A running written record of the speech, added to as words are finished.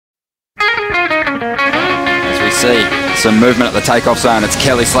see some movement at the takeoff zone. It's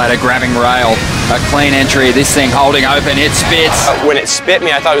Kelly Slater grabbing rail. A clean entry. This thing holding open. It spits. When it spit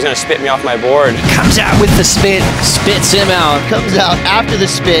me, I thought it was going to spit me off my board. Comes out with the spit, spits him out. Comes out after the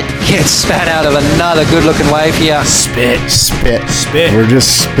spit. Gets spat out of another good-looking wave here. Spit. We're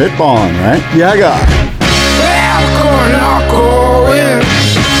just spitballing, right? Yeah, God. Where I'm going, I'll go in.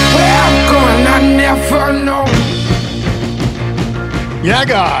 Where I'm going, I never know. Yeah,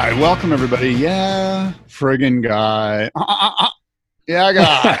 guy. Welcome, everybody. Yeah, friggin' guy. Yeah,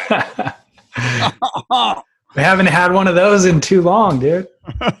 guy. We haven't had one of those in too long, dude.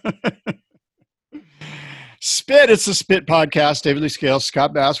 Spit. It's the Spit Podcast. David Lee Scales,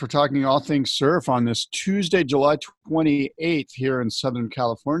 Scott Bass. We're talking all things surf on this Tuesday, July 28th here in Southern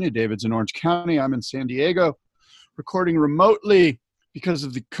California. David's in Orange County. I'm in San Diego, recording remotely because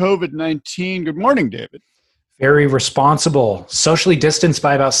of the COVID-19. Good morning, David. Very responsible, socially distanced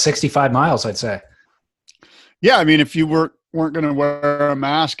by about 65 miles, I'd say. Yeah, I mean, if you weren't going to wear a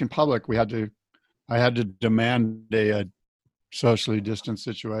mask in public, I had to demand a socially distanced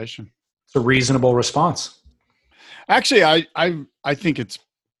situation. It's a reasonable response. Actually, I think it's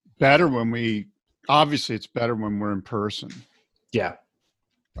better it's better when we're in person. Yeah.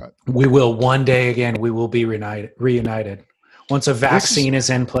 But we will one day again, we will be reunited once a vaccine is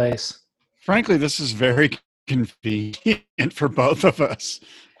in place. Frankly, this is very convenient for both of us.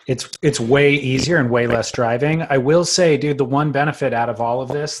 It's way easier and way less driving. I will say, dude, the one benefit out of all of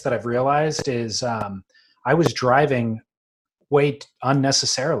this that I've realized is I was driving way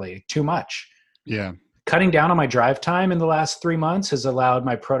unnecessarily, too much. Yeah. Cutting down on my drive time in the last 3 months has allowed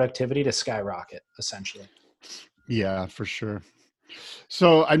my productivity to skyrocket, essentially. Yeah, for sure.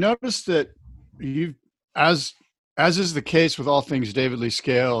 So I noticed that you've, as is the case with all things David Lee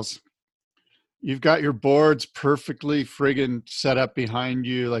Scales, you've got your boards perfectly friggin' set up behind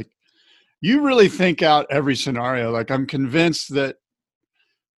you. Like, you really think out every scenario. Like, I'm convinced that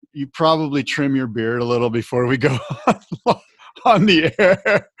you probably trim your beard a little before we go on the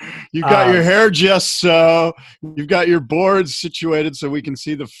air. You've got your hair just so. You've got your boards situated so we can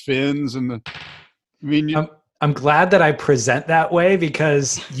see the fins and the. I mean, I'm glad that I present that way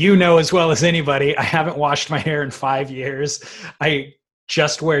because you know as well as anybody, I haven't washed my hair in 5 years. I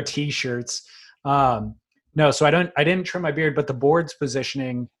just wear t-shirts. No, so I didn't trim my beard, but the board's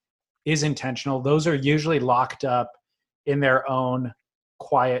positioning is intentional. Those are usually locked up in their own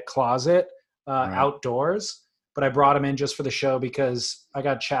quiet closet, right, outdoors, but I brought them in just for the show because I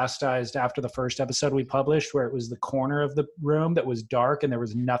got chastised after the first episode we published where it was the corner of the room that was dark and there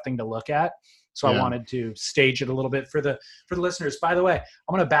was nothing to look at. So yeah. I wanted to stage it a little bit for the listeners. By the way,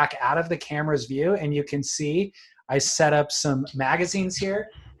 I'm going to back out of the camera's view and you can see I set up some magazines here.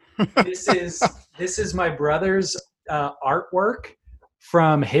 This is my brother's artwork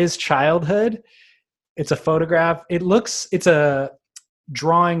from his childhood. It's a photograph. It's a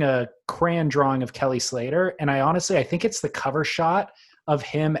drawing, a crayon drawing of Kelly Slater. And I think it's the cover shot of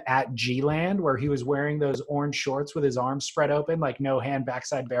him at G-Land where he was wearing those orange shorts with his arms spread open, like no hand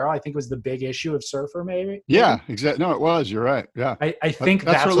backside barrel. I think it was the big issue of Surfer, maybe. Yeah, exactly. No, it was. You're right. Yeah. I think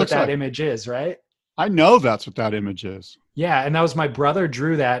that's what that image is, right? I know that's what that image is. Yeah, and that was my brother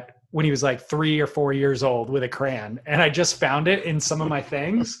drew that when he was like 3 or 4 years old with a crayon. And I just found it in some of my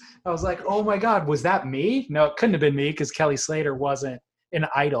things. I was like, oh my God, was that me? No, it couldn't have been me because Kelly Slater wasn't an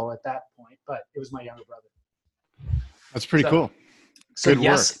idol at that point, but it was my younger brother. That's pretty cool. So Good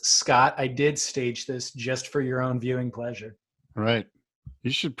yes, work. Scott, I did stage this just for your own viewing pleasure. Right.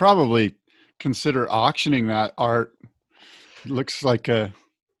 You should probably consider auctioning that art. It looks like a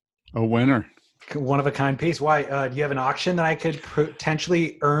winner. One of a kind piece. Why? Do you have an auction that I could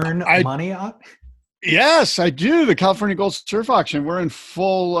potentially earn money on? Yes, I do. The California Gold Surf Auction. We're in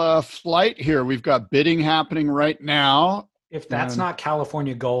full flight here. We've got bidding happening right now. If that's not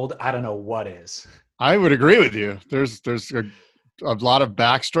California Gold, I don't know what is. I would agree with you. There's a lot of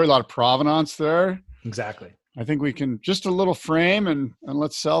backstory, a lot of provenance there. Exactly. I think we can just a little frame and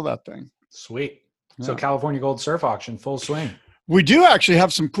let's sell that thing. Sweet. Yeah. So California Gold Surf Auction, full swing. We do actually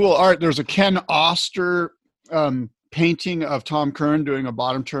have some cool art. There's a Ken Oster painting of Tom Curran doing a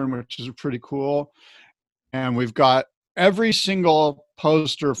bottom turn, which is pretty cool. And we've got every single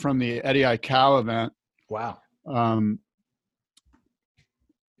poster from the Eddie Aikau event. Wow.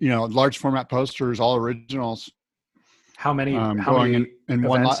 Large format posters, all originals. How many? Going in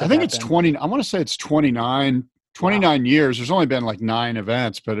one lot. I think it's 20. I want to say it's 29 years. There's only been like 9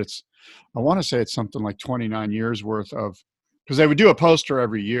 events, but I want to say it's something like 29 years worth of, because they would do a poster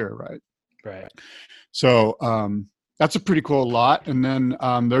every year, right? Right. So that's a pretty cool lot. And then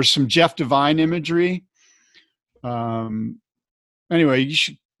there's some Jeff Devine imagery. Anyway, you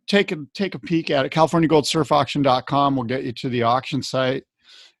should take a peek at it. CaliforniaGoldSurfAuction.com will get you to the auction site,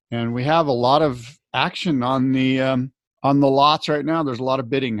 and we have a lot of action on the lots right now. There's a lot of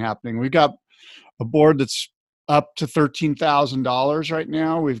bidding happening. We've got a board that's up to $13,000 right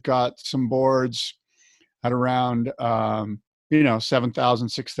now. We've got some boards at around 7,000,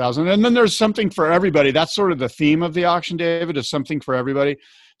 6,000, and then there's something for everybody. That's sort of the theme of the auction, David, is something for everybody.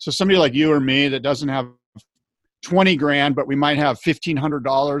 So somebody like you or me that doesn't have 20 grand, but we might have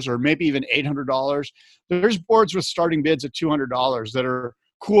 $1,500 or maybe even $800. There's boards with starting bids at $200 that are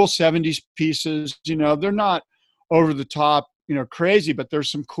cool 70s pieces. They're not over the top, crazy, but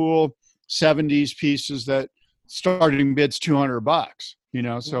there's some cool 70s pieces that starting bids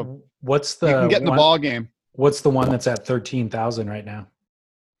 $200. So what's the you can get in the ball game. What's the one that's at 13,000 right now?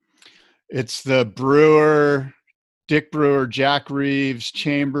 It's the Brewer, Dick Brewer, Jack Reeves,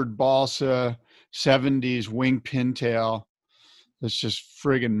 chambered balsa, 70s wing pintail. That's just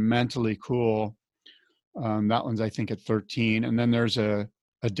friggin' mentally cool. That one's, I think, at 13. And then there's a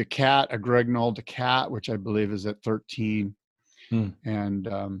Decat, a Greg Knoll Decat, which I believe is at 13.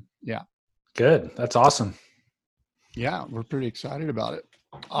 And yeah. Good. That's awesome. Yeah, we're pretty excited about it.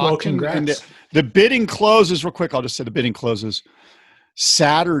 Well, congrats. And the bidding closes real quick. I'll just say the bidding closes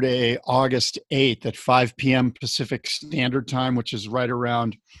Saturday, August 8th at 5 p.m. Pacific Standard Time, which is right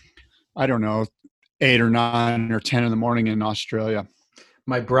around, 8 or 9 or 10 in the morning in Australia.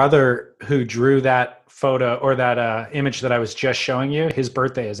 My brother who drew that photo or that image that I was just showing you, his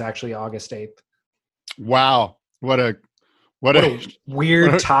birthday is actually August 8th. Wow. What a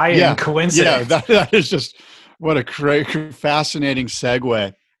weird tie-in coincidence. Yeah, that is just, what a fascinating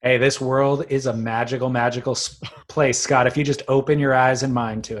segue. Hey, this world is a magical place, Scott, if you just open your eyes and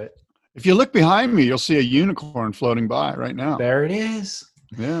mind to it. If you look behind me, you'll see a unicorn floating by right now. There it is.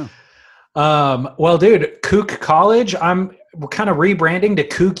 Yeah. Well, dude, Kook College, we're kind of rebranding to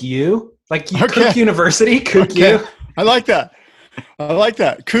Kook U. Like Kook University, Kook U. I like that.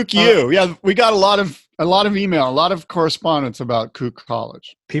 Kook U. Yeah, we got a lot of email, a lot of correspondence about Kook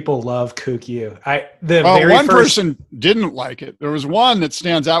College. People love Kook U. One person didn't like it. There was one that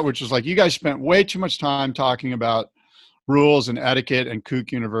stands out, which was like, you guys spent way too much time talking about rules and etiquette and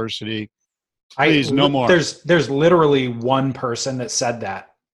Kook University. Please, no more. There's literally one person that said that.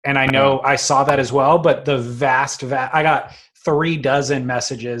 And I know I saw that as well, but the I got 36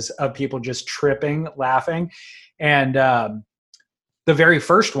 messages of people just tripping, laughing. And the very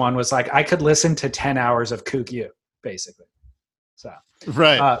first one was like, I could listen to 10 hours of Kook U, basically. So,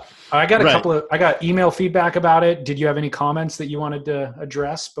 right. I got I got email feedback about it. Did you have any comments that you wanted to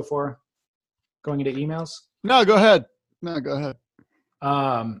address before going into emails? No, go ahead.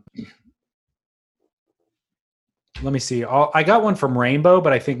 Let me see. I got one from Rainbow,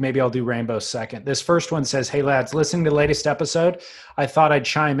 but I think maybe I'll do Rainbow second. This first one says, hey lads, listening to the latest episode, I thought I'd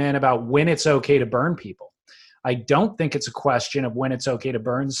chime in about when it's okay to burn people. I don't think it's a question of when it's okay to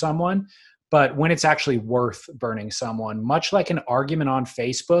burn someone, but when it's actually worth burning someone. Much like an argument on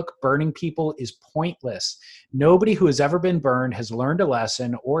Facebook, burning people is pointless. Nobody who has ever been burned has learned a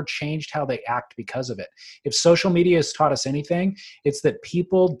lesson or changed how they act because of it. If social media has taught us anything, it's that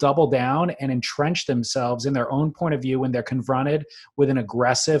people double down and entrench themselves in their own point of view when they're confronted with an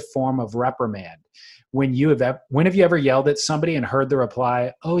aggressive form of reprimand. When have you ever yelled at somebody and heard the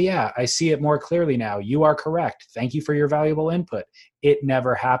reply, oh yeah, I see it more clearly now. You are correct. Thank you for your valuable input. It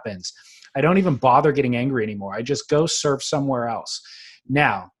never happens. I don't even bother getting angry anymore. I just go surf somewhere else.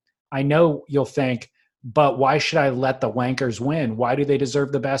 Now, I know you'll think, but why should I let the wankers win? Why do they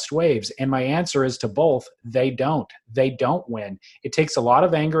deserve the best waves? And my answer is to both. They don't. They don't win. It takes a lot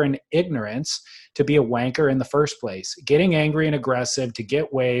of anger and ignorance to be a wanker in the first place. Getting angry and aggressive to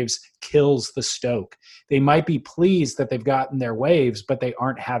get waves kills the stoke. They might be pleased that they've gotten their waves, but they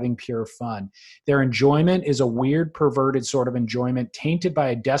aren't having pure fun. Their enjoyment is a weird, perverted sort of enjoyment tainted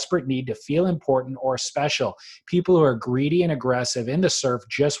by a desperate need to feel important or special. People who are greedy and aggressive in the surf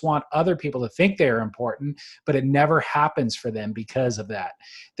just want other people to think they are important, but it never happens for them because of that.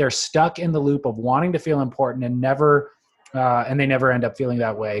 They're stuck in the loop of wanting to feel important and they never end up feeling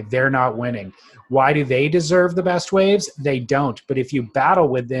that way. They're not winning. Why do they deserve the best waves? They don't. But if you battle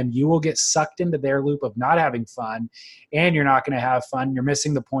with them, you will get sucked into their loop of not having fun, and you're not going to have fun. You're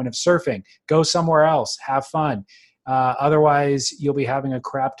missing the point of surfing. Go somewhere else. Have fun. Otherwise, you'll be having a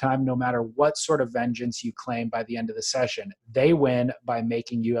crap time no matter what sort of vengeance you claim by the end of the session. They win by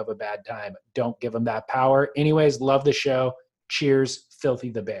making you have a bad time. Don't give them that power. Anyways, love the show. Cheers, Filthy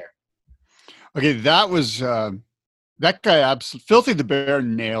the Bear. Okay, that was... That guy, Filthy the Bear,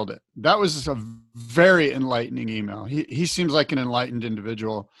 nailed it. That was a very enlightening email. He seems like an enlightened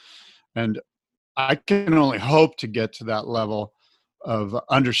individual, and I can only hope to get to that level of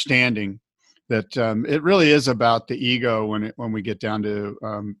understanding that it really is about the ego when we get down to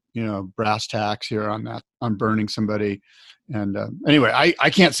brass tacks here on burning somebody. And anyway, I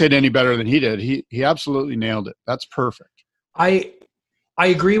can't say it any better than he did. He absolutely nailed it. That's perfect. I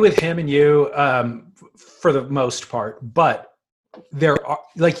agree with him and you for the most part, but there are,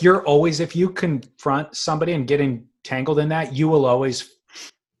 like, you're always, if you confront somebody and get entangled in that, you will always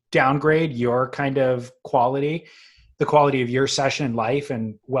downgrade your kind of quality, the quality of your session and life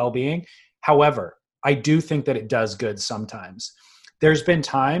and well-being. However, I do think that it does good sometimes. There's been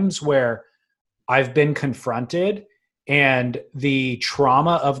times where I've been confronted and the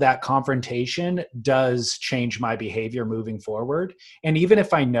trauma of that confrontation does change my behavior moving forward. And even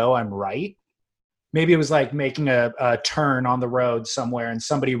if I know I'm right, maybe it was like making a turn on the road somewhere and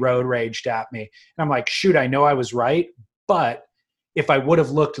somebody road raged at me. And I'm like, shoot, I know I was right. But if I would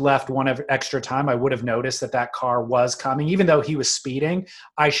have looked left extra time, I would have noticed that car was coming. Even though he was speeding,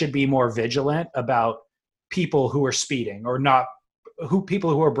 I should be more vigilant about people who are speeding or not,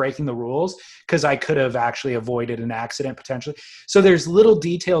 people who are breaking the rules, because I could have actually avoided an accident potentially. So there's little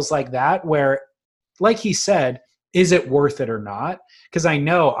details like that where, like he said, is it worth it or not? Because I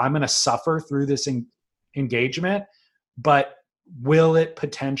know I'm going to suffer through this engagement, but will it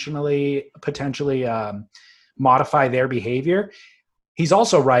potentially modify their behavior? He's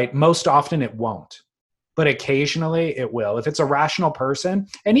also right. Most often it won't, but occasionally it will. If it's a rational person,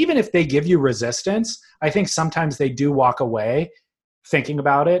 and even if they give you resistance, I think sometimes they do walk away thinking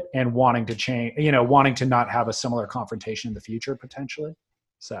about it and wanting to change, wanting to not have a similar confrontation in the future potentially.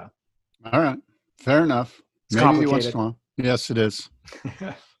 So. All right. Fair enough. It's Maybe complicated. once in a while. Yes, it is.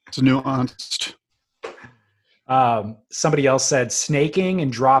 It's nuanced. Somebody else said snaking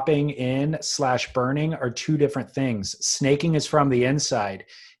and dropping in / burning are two different things. Snaking is from the inside.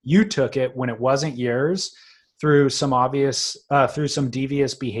 You took it when it wasn't yours through some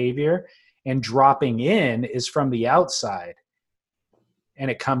devious behavior, and dropping in is from the outside and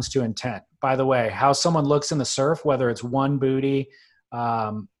it comes to intent. By the way, how someone looks in the surf, whether it's one booty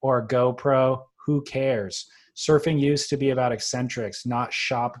or a GoPro, who cares? Surfing used to be about eccentrics, not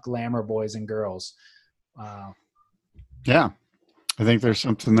shop glamour boys and girls. Yeah, I think there's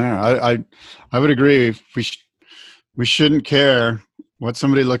something there. I would agree. We shouldn't care what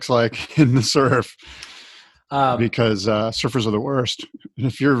somebody looks like in the surf because surfers are the worst. And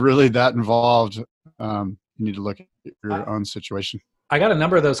if you're really that involved, you need to look at your own situation. I got a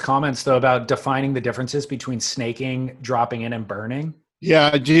number of those comments though about defining the differences between snaking, dropping in, and burning.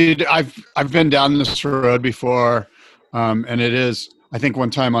 Yeah, dude, I've been down this road before, and it is. I think one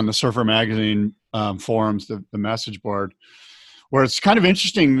time on the Surfer Magazine forums, the message board, where it's kind of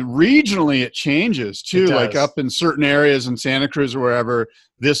interesting. Regionally, it changes too. Like up in certain areas in Santa Cruz or wherever,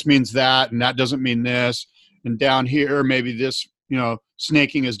 this means that, and that doesn't mean this. And down here, maybe this,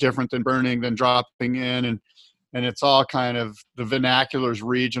 snaking is different than burning, than dropping in, and it's all kind of, the vernacular is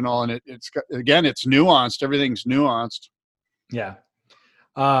regional, and it's nuanced. Everything's nuanced. Yeah.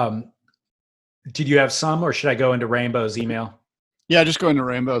 Did you have some, or should I go into Rainbow's email? Yeah, just go into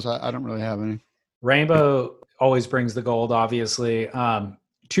Rainbow's. I don't really have any. Rainbow always brings the gold, obviously.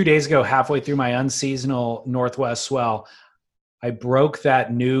 2 days ago, halfway through my unseasonal Northwest swell, I broke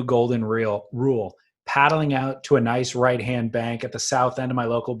that new golden rule. Paddling out to a nice right-hand bank at the south end of my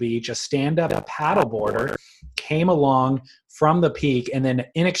local beach, a stand-up paddleboarder came along from the peak and then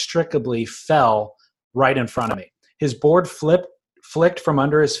inextricably fell right in front of me. His board flicked from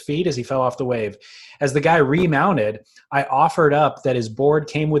under his feet as he fell off the wave. As the guy remounted, I offered up that his board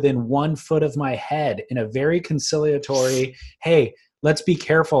came within 1 foot of my head in a very conciliatory, hey, let's be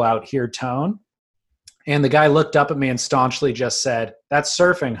careful out here tone. And the guy looked up at me and staunchly just said, that's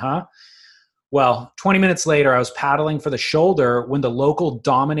surfing, huh? Well, 20 minutes later, I was paddling for the shoulder when the local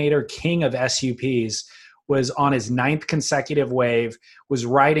dominator king of SUPs was on his 9th consecutive wave, was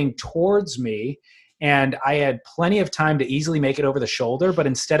riding towards me, and I had plenty of time to easily make it over the shoulder, but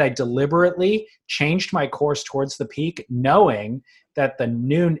instead I deliberately changed my course towards the peak, knowing that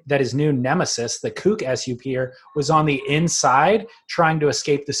his new nemesis, the kook SUPer, was on the inside trying to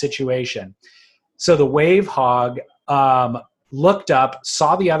escape the situation. So the wave hog looked up,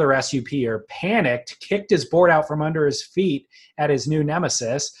 saw the other SUPer, panicked, kicked his board out from under his feet at his new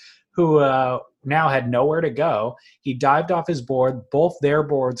nemesis, who now had nowhere to go. He dived off his board. Both their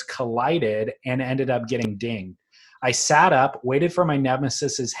boards collided and ended up getting dinged. I sat up, waited for my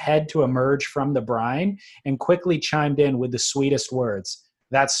nemesis's head to emerge from the brine, and quickly chimed in with the sweetest words.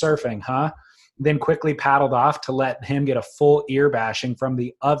 That's surfing, huh? Then quickly paddled off to let him get a full ear bashing from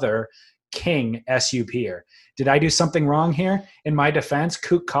the other king SUPer. Did I do something wrong here? In my defense,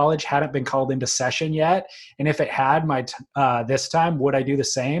 Kook College hadn't been called into session yet. And if it had this time, would I do the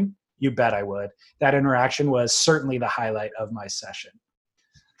same? You bet I would. That interaction was certainly the highlight of my session.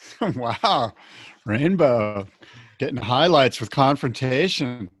 Wow. Rainbow getting highlights with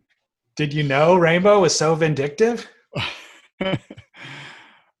confrontation. Did you know Rainbow was so vindictive?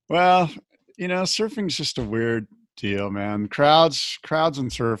 Well, surfing's just a weird deal, man. Crowds and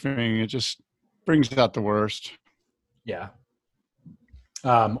surfing, it just brings out the worst. Yeah.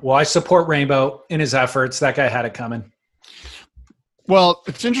 Well, I support Rainbow in his efforts. That guy had it coming. Well,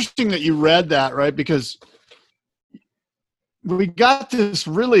 it's interesting that you read that, right? Because we got this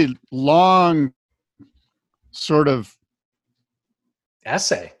really long sort of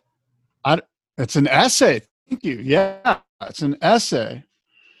essay. It's an essay. Thank you. Yeah, it's an essay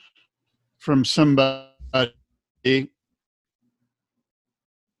from somebody. I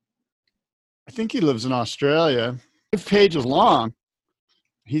think he lives in Australia. 5 pages long.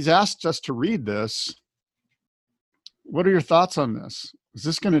 He's asked us to read this. What are your thoughts on this? Is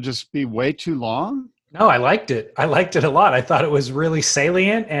this going to just be way too long? No, I liked it. I liked it a lot. I thought it was really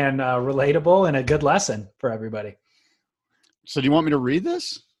salient and relatable and a good lesson for everybody. So do you want me to read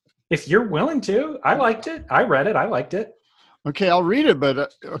this? If you're willing to. I liked it. I read it. I liked it. Okay, I'll read it,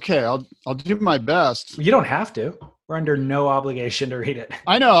 but okay, I'll do my best. You don't have to. We're under no obligation to read it.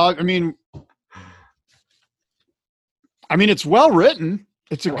 I know. I mean, it's well written.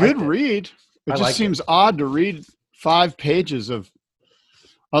 It's a good read. It just seems odd to read 5 pages of.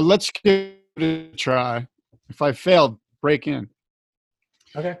 Let's give it a try. If I failed, break in.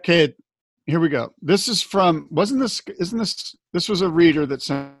 Okay. Okay. Here we go. This is from. This was a reader that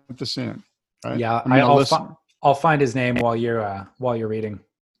sent this in. Right? Yeah, I'll find his name while you're reading.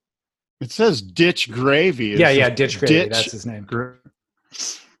 It says Ditch Gravy. Ditch Gravy. That's his name.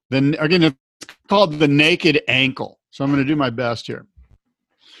 Then again, it's called The Naked Ankle. So I'm going to do my best here.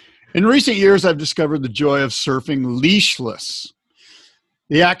 In recent years, I've discovered the joy of surfing leashless.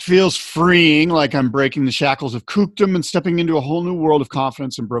 The act feels freeing, like I'm breaking the shackles of kookdom and stepping into a whole new world of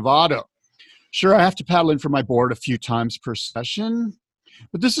confidence and bravado. Sure, I have to paddle in for my board a few times per session,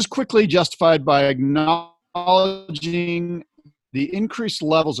 but this is quickly justified by acknowledging the increased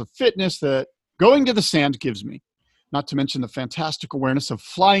levels of fitness that going to the sand gives me, not to mention the fantastic awareness of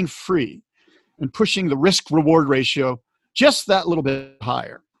flying free and pushing the risk-reward ratio just that little bit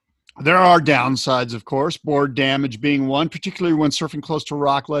higher. There are downsides, of course, board damage being one, particularly when surfing close to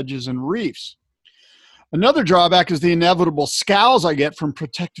rock ledges and reefs. Another drawback is the inevitable scowls I get from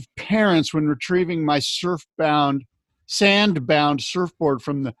protective parents when retrieving my sand-bound surfboard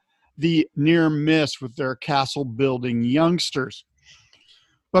from the near miss with their castle-building youngsters.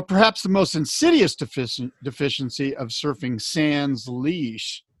 But perhaps the most insidious deficiency of surfing sans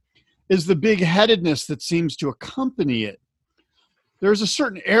leash is the big-headedness that seems to accompany it. There's a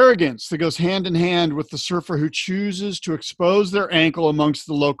certain arrogance that goes hand in hand with the surfer who chooses to expose their ankle amongst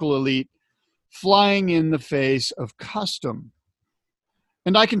the local elite, flying in the face of custom.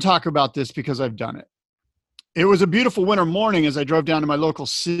 And I can talk about this because I've done it. It was a beautiful winter morning as I drove down to my local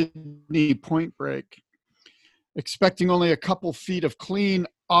Sydney Point Break. Expecting only a couple feet of clean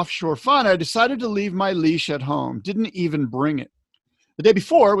offshore fun, I decided to leave my leash at home. Didn't even bring it. The day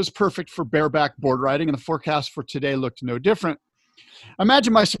before was perfect for bareback board riding, and the forecast for today looked no different.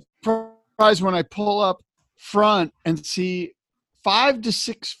 Imagine my surprise when I pull up front and see 5 to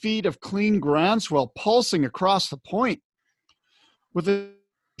 6 feet of clean groundswell pulsing across the point, with a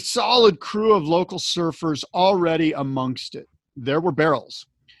solid crew of local surfers already amongst it. There were barrels.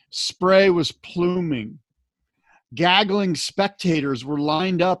 Spray was pluming. Gaggling spectators were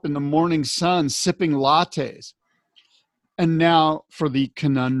lined up in the morning sun, sipping lattes. And now for the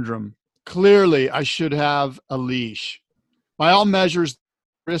conundrum. Clearly, I should have a leash. By all measures,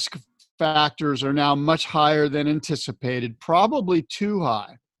 risk factors are now much higher than anticipated, probably too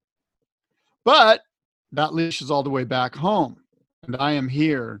high. But that leash is all the way back home, and I am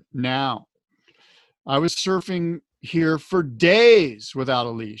here now. I was surfing here for days without a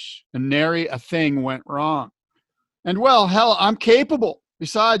leash, and nary a thing went wrong. And well, hell, I'm capable.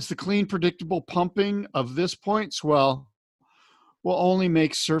 Besides, the clean, predictable pumping of this point swell will only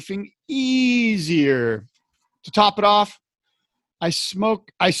make surfing easier. To top it off, I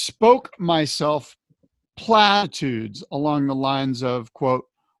spoke myself platitudes along the lines of, quote,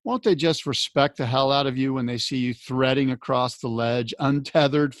 won't they just respect the hell out of you when they see you threading across the ledge,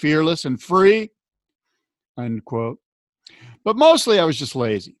 untethered, fearless, and free? End quote. But mostly I was just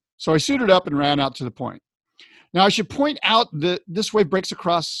lazy. So I suited up and ran out to the point. Now I should point out that this wave breaks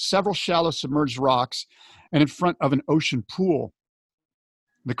across several shallow submerged rocks and in front of an ocean pool.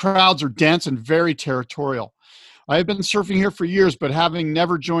 The crowds are dense and very territorial. I have been surfing here for years, but having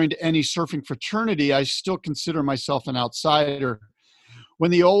never joined any surfing fraternity, I still consider myself an outsider.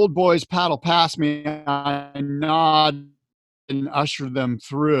 When the old boys paddle past me, I nod and usher them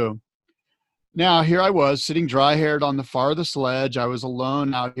through. Now, here I was, sitting dry-haired on the farthest ledge. I was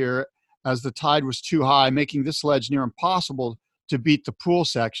alone out here as the tide was too high, making this ledge near impossible to beat the pool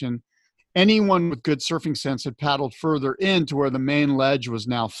section. Anyone with good surfing sense had paddled further in to where the main ledge was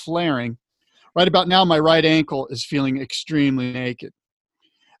now flaring. Right about now, my right ankle is feeling extremely naked.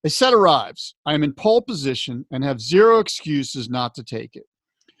 A set arrives. I am in pole position and have zero excuses not to take it.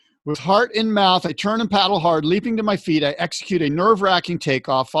 With heart in mouth, I turn and paddle hard. Leaping to my feet, I execute a nerve-wracking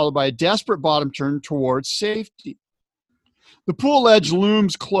takeoff, followed by a desperate bottom turn towards safety. The pool ledge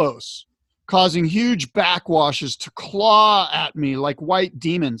looms close, causing huge backwashes to claw at me like white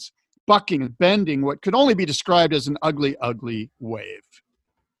demons, bucking and bending what could only be described as an ugly, ugly wave.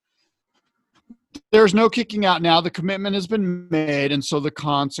 There's no kicking out now. The commitment has been made, and so the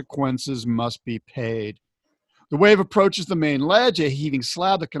consequences must be paid. The wave approaches the main ledge, a heaving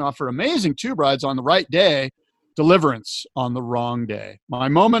slab that can offer amazing tube rides on the right day, deliverance on the wrong day. My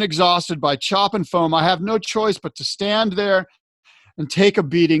moment exhausted by chop and foam, I have no choice but to stand there and take a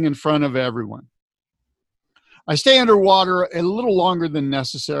beating in front of everyone. I stay underwater a little longer than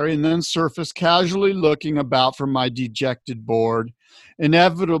necessary and then surface, casually looking about for my dejected board.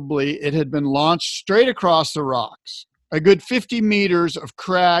 Inevitably, it had been launched straight across the rocks, a good 50 meters of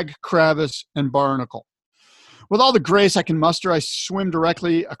crag, crevice, and barnacle. With all the grace I can muster, I swim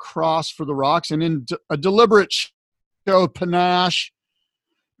directly across for the rocks and in a deliberate show of panache,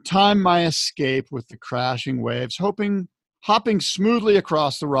 time my escape with the crashing waves, hopping smoothly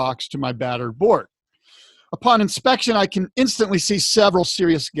across the rocks to my battered board. Upon inspection, I can instantly see several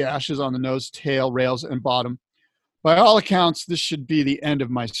serious gashes on the nose, tail, rails, and bottom. By all accounts, this should be the end of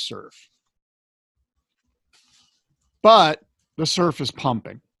my surf. But the surf is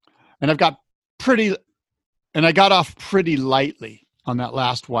pumping, and I got off pretty lightly on that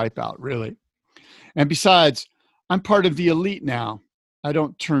last wipeout, really. And besides, I'm part of the elite now. I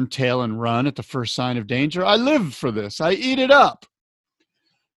don't turn tail and run at the first sign of danger. I live for this. I eat it up.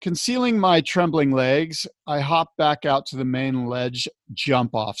 Concealing my trembling legs, I hop back out to the main ledge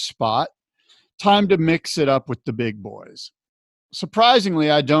jump-off spot. Time to mix it up with the big boys. Surprisingly,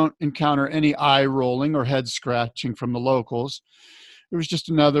 I don't encounter any eye rolling or head scratching from the locals. It was just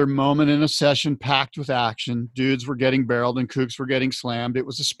another moment in a session packed with action. Dudes were getting barreled and kooks were getting slammed. It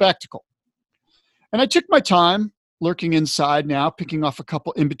was a spectacle. And I took my time, lurking inside now, picking off a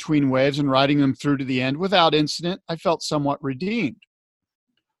couple in-between waves and riding them through to the end without incident. I felt somewhat redeemed.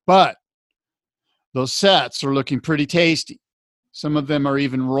 But those sets are looking pretty tasty. Some of them are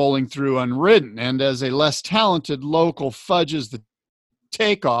even rolling through unridden. And as a less talented local fudges the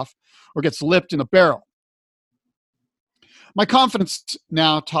takeoff or gets lipped in a barrel. My confidence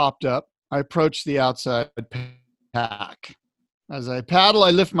now topped up, I approach the outside pack. As I paddle,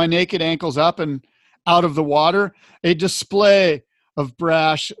 I lift my naked ankles up and out of the water, a display of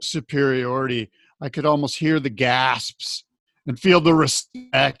brash superiority. I could almost hear the gasps and feel the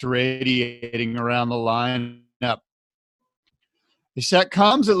respect radiating around the lineup. The set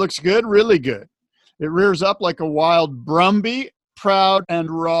comes, it looks good, really good. It rears up like a wild brumby, proud and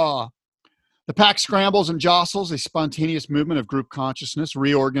raw. The pack scrambles and jostles, a spontaneous movement of group consciousness,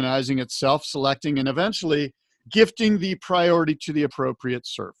 reorganizing itself, selecting, and eventually gifting the priority to the appropriate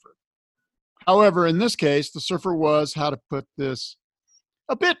surfer. However, in this case, the surfer was, how to put this,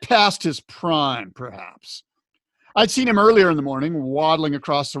 a bit past his prime, perhaps. I'd seen him earlier in the morning, waddling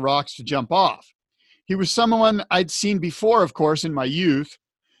across the rocks to jump off. He was someone I'd seen before, of course, in my youth.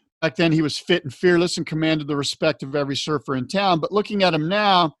 Back then, he was fit and fearless and commanded the respect of every surfer in town. But looking at him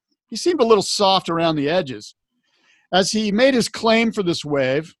now, he seemed a little soft around the edges. As he made his claim for this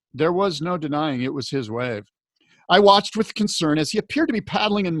wave, there was no denying it was his wave. I watched with concern as he appeared to be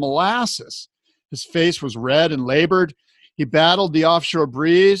paddling in molasses. His face was red and labored. He battled the offshore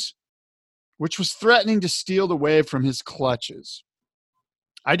breeze, which was threatening to steal the wave from his clutches.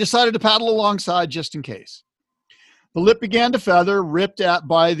 I decided to paddle alongside just in case. The lip began to feather, ripped at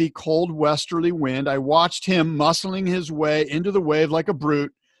by the cold westerly wind. I watched him muscling his way into the wave like a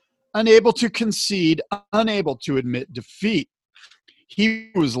brute, unable to concede, unable to admit defeat.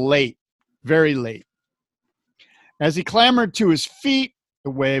 He was late, very late. As he clambered to his feet,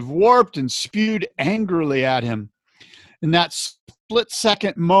 the wave warped and spewed angrily at him. In that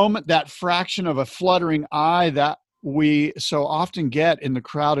split-second moment, that fraction of a fluttering eye that we so often get in the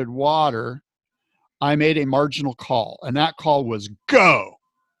crowded water, I made a marginal call, and that call was go.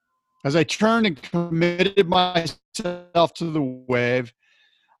 As I turned and committed myself to the wave,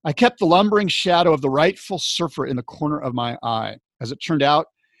 I kept the lumbering shadow of the rightful surfer in the corner of my eye. As it turned out,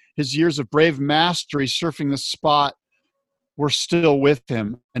 his years of brave mastery surfing the spot were still with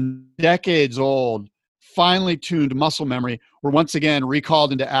him, and decades old, finely tuned muscle memory were once again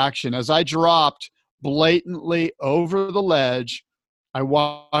recalled into action. As I dropped blatantly over the ledge, I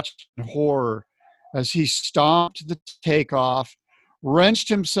watched in horror as he stomped the takeoff, wrenched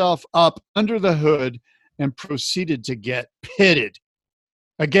himself up under the hood, and proceeded to get pitted.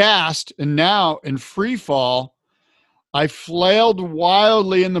 Aghast, and now in free fall, I flailed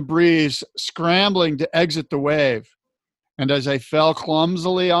wildly in the breeze, scrambling to exit the wave. And as I fell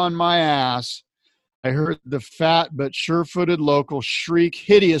clumsily on my ass, I heard the fat but sure-footed local shriek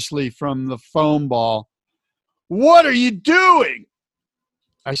hideously from the foam ball, "What are you doing?"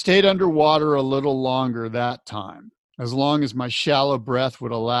 I stayed underwater a little longer that time, as long as my shallow breath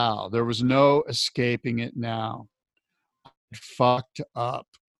would allow. There was no escaping it now. I fucked up.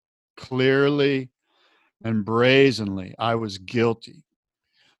 Clearly and brazenly, I was guilty.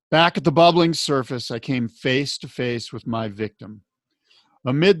 Back at the bubbling surface, I came face to face with my victim.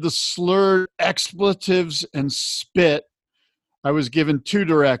 Amid the slurred expletives and spit, I was given 2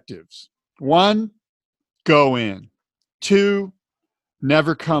 directives. 1, go in. 2,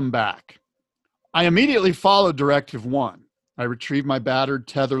 never come back. I immediately followed directive 1. I retrieved my battered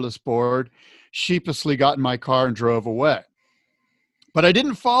tetherless board, sheepishly got in my car, and drove away. But I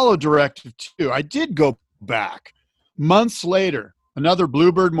didn't follow directive 2. I did go back. Months later, another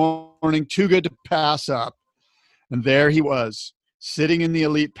bluebird morning, too good to pass up. And there he was, sitting in the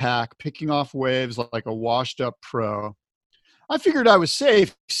elite pack, picking off waves like a washed-up pro. I figured I was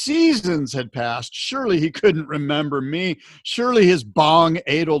safe. Seasons had passed. Surely he couldn't remember me. Surely his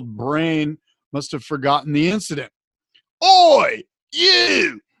bong-addled brain must have forgotten the incident. "Oi,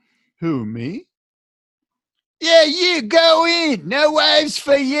 you!" "Who, me?" "Yeah, you, go in. No waves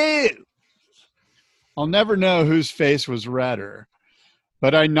for you." I'll never know whose face was redder,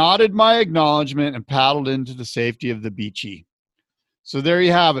 but I nodded my acknowledgement and paddled into the safety of the beachy. So there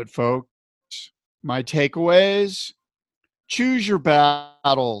you have it, folks. My takeaways: choose your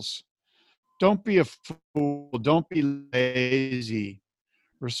battles. Don't be a fool. Don't be lazy.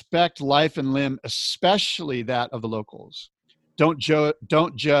 Respect life and limb, especially that of the locals. Don't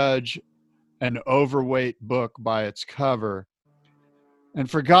judge an overweight book by its cover.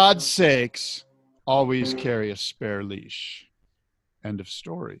 And for God's sakes, always carry a spare leash. End of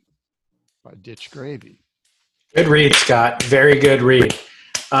story. By Ditch Gravy. Good read, Scott. Very good read.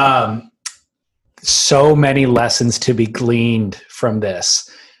 So many lessons to be gleaned from this.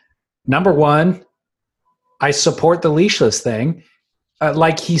 Number 1, I support the leashless thing.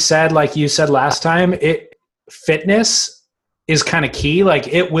 Like he said, like you said last time, fitness is kind of key. Like,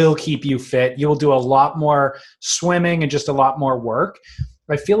 it will keep you fit. You will do a lot more swimming and just a lot more work.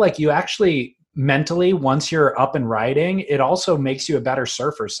 I feel like you actually mentally, once you're up and riding, it also makes you a better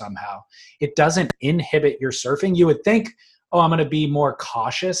surfer somehow. It doesn't inhibit your surfing. You would think, oh, I'm going to be more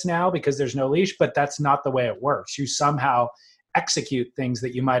cautious now because there's no leash, but that's not the way it works. You somehow execute things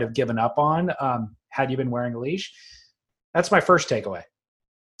that you might have given up on had you been wearing a leash. That's my first takeaway.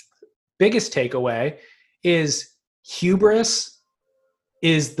 Biggest takeaway is hubris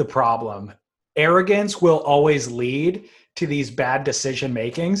is the problem. Arrogance will always lead to these bad decision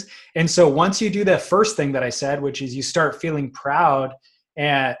makings. And so once you do the first thing that I said, which is you start feeling proud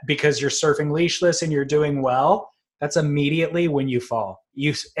and because you're surfing leashless and you're doing well, that's immediately when you fall.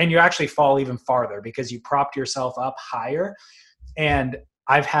 You actually fall even farther because you propped yourself up higher. And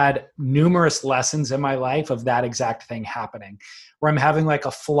I've had numerous lessons in my life of that exact thing happening, where I'm having like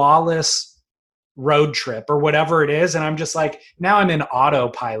a flawless road trip or whatever it is. And I'm just like, now I'm in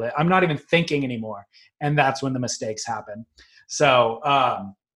autopilot. I'm not even thinking anymore. And that's when the mistakes happen. So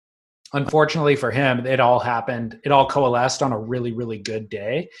unfortunately for him, it all happened. It all coalesced on a really, really good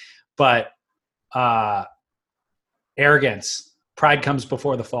day. But arrogance, pride comes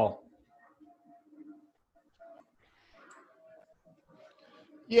before the fall.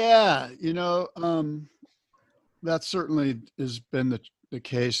 Yeah, that certainly has been the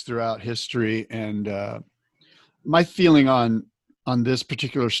case throughout history. And my feeling on this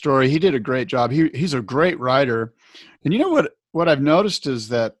particular story, he did a great job. He's a great writer. And you know what I've noticed is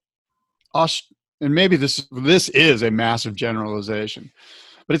that, and maybe this is a massive generalization,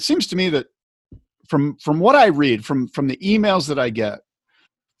 but it seems to me that from what I read, from the emails that I get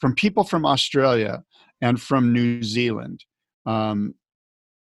from people from Australia and from New Zealand,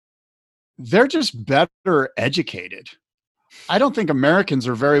 they're just better educated. I don't think Americans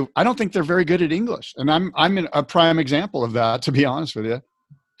are I don't think they're very good at English. And I'm a prime example of that, to be honest with you.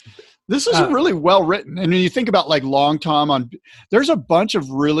 This is really well written. And when you think about like Long Tom there's a bunch of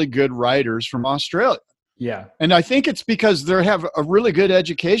really good writers from Australia. Yeah. And I think it's because they have a really good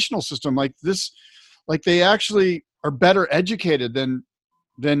educational system like this. Like they actually are better educated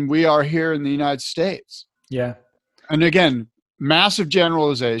than we are here in the United States. Yeah. And again, massive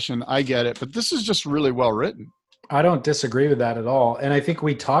generalization. I get it, but this is just really well written. I don't disagree with that at all. And I think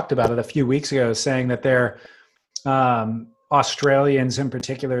we talked about it a few weeks ago, saying that they're Australians in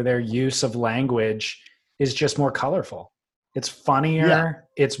particular, their use of language is just more colorful. It's funnier. Yeah.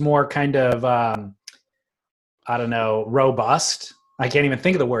 It's more kind of, I don't know, robust. I can't even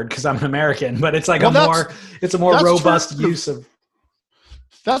think of the word because I'm an American, but it's like it's a more robust use of.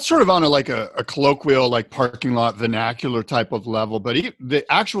 That's sort of on a colloquial, like parking lot vernacular type of level, but the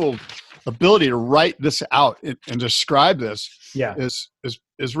actual ability to write this out and describe this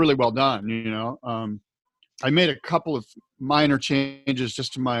is really well done. You know, I made a couple of minor changes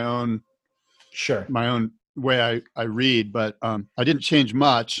just to my own way I read, but I didn't change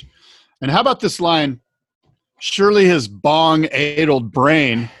much. And how about this line? Surely his bong-addled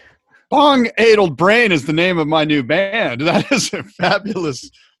brain. Bong-addled brain is the name of my new band. That is a fabulous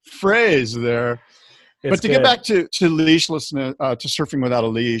phrase there. But to get back to leashlessness, to surfing without a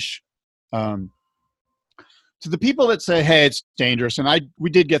leash, to the people that say, hey, it's dangerous, and we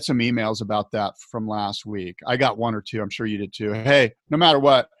did get some emails about that from last week. I got one or two. I'm sure you did too. Hey, no matter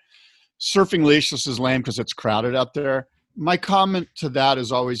what, surfing leashless is lame because it's crowded out there. My comment to that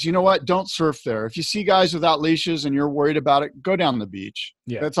is always, you know what? Don't surf there. If you see guys without leashes and you're worried about it, go down the beach.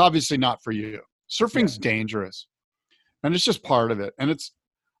 Yeah. That's obviously not for you. Surfing's dangerous, and it's just part of it. And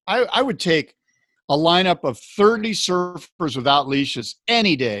I would take a lineup of 30 surfers without leashes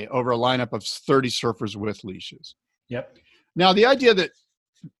any day over a lineup of 30 surfers with leashes. Yep. Now, the idea that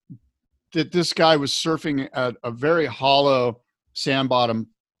this guy was surfing at a very hollow sand bottom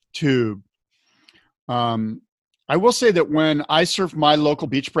tube, I will say that when I surf my local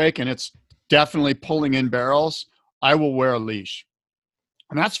beach break and it's definitely pulling in barrels, I will wear a leash.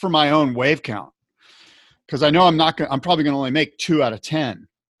 And that's for my own wave count. Because I know I'm probably going to only make 2 out of 10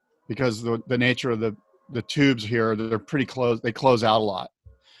 because the nature of the tubes here, they're pretty close. They close out a lot.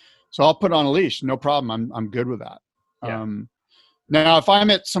 So I'll put on a leash. No problem. I'm good with that. Yeah. Now, if I'm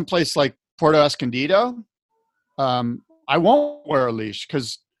at someplace like Puerto Escondido, I won't wear a leash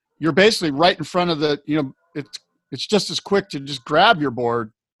because you're basically right in front of it's just as quick to just grab your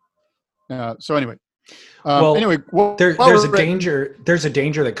board. So anyway, there's a danger. There's a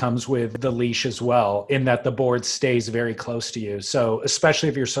danger that comes with the leash as well, in that the board stays very close to you. So especially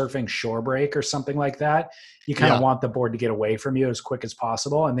if you're surfing shore break or something like that, you kind of want the board to get away from you as quick as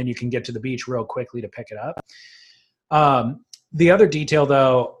possible, and then you can get to the beach real quickly to pick it up. The other detail,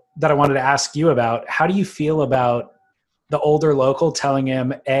 though, that I wanted to ask you about: how do you feel about the older local telling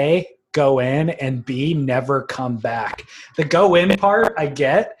him A, go in, and B, never come back? The go in part, I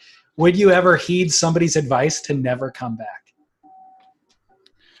get. Would you ever heed somebody's advice to never come back?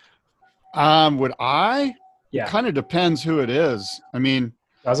 Would I? Yeah. It kind of depends who it is. I mean,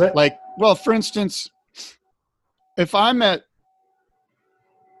 does it? For instance, if I'm a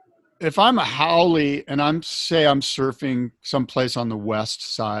haole and I'm surfing someplace on the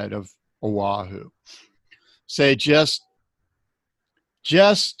west side of Oahu, say just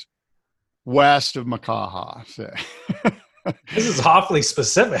west of Makaha, say. This is awfully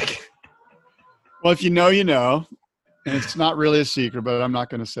specific. Well, if you know, you know. And it's not really a secret, but I'm not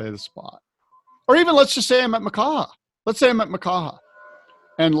going to say the spot. Or even let's just say I'm at Makaha. Let's say I'm at Makaha.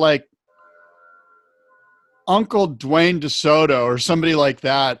 And like Uncle Dwayne DeSoto or somebody like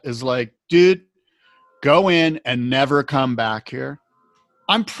that is like, dude, go in and never come back here.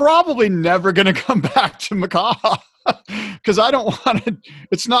 I'm probably never going to come back to Makaha because I don't want to.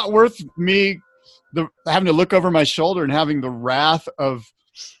 It's not worth me having to look over my shoulder and having the wrath of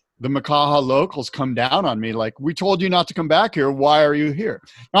the Makaha locals come down on me. Like, we told you not to come back here. Why are you here?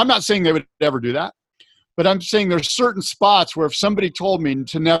 Now, I'm not saying they would ever do that, but I'm saying there's certain spots where if somebody told me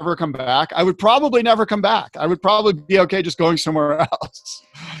to never come back, I would probably never come back. I would probably be okay just going somewhere else.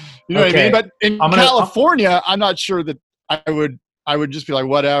 You know what I mean? But in California, I'm not sure that I would just be like,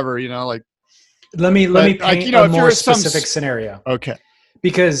 whatever, you know, like. Let me paint a more specific scenario. Okay.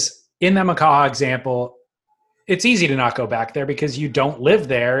 Because in the Makaha example, it's easy to not go back there because you don't live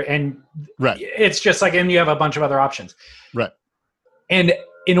there, and it's just like, and you have a bunch of other options. Right. And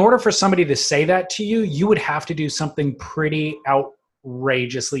in order for somebody to say that to you, you would have to do something pretty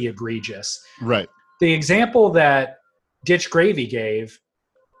outrageously egregious. Right. The example that Ditch Gravy gave,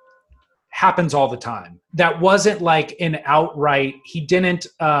 happens all the time. That wasn't like an outright, he didn't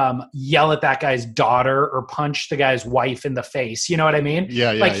yell at that guy's daughter or punch the guy's wife in the face. You know what I mean?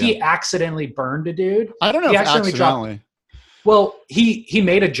 Yeah, Like he accidentally burned a dude. I don't know He if accidentally Well, he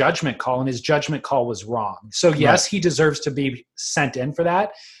made a judgment call, and his judgment call was wrong. So yes, he deserves to be sent in for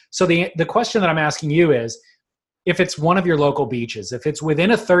that. So the question that I'm asking you is, if it's one of your local beaches, if it's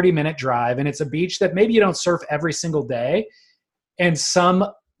within a 30-minute drive and it's a beach that maybe you don't surf every single day, and some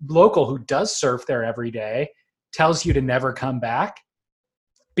local who does surf there every day tells you to never come back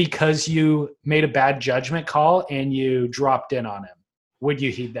because you made a bad judgment call and you dropped in on him, would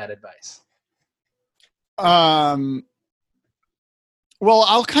you heed that advice? Well,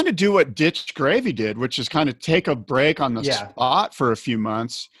 I'll kind of do what Ditch Gravy did, which is kind of take a break on the spot for a few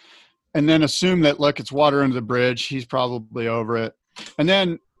months and then assume that, look, it's water under the bridge. He's probably over it. And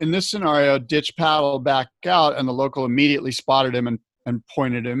then in this scenario, Ditch paddled back out and the local immediately spotted him and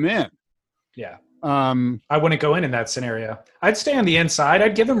pointed him in. Yeah. I wouldn't go in that scenario. I'd stay on the inside.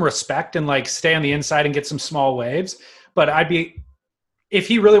 I'd give him respect and like stay on the inside and get some small waves. But if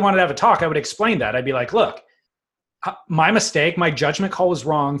he really wanted to have a talk, I would explain that. I'd be like, look, my mistake, my judgment call was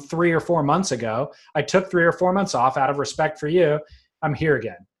wrong 3 or 4 months ago. I took 3 or 4 months off out of respect for you. I'm here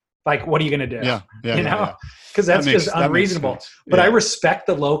again. Like, what are you going to do? Yeah. Because that's just unreasonable. But I respect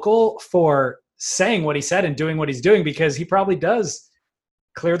the local for saying what he said and doing what he's doing, because he probably does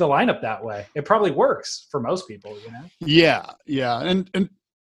clear the lineup that way. It probably works for most people, you know? Yeah. And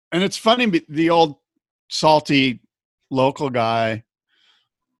it's funny, the old salty local guy,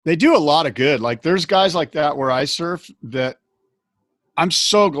 they do a lot of good. Like there's guys like that where I surf that I'm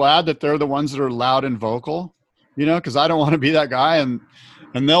so glad that they're the ones that are loud and vocal, you know, because I don't want to be that guy. And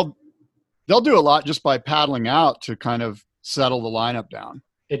they'll do a lot just by paddling out to kind of settle the lineup down.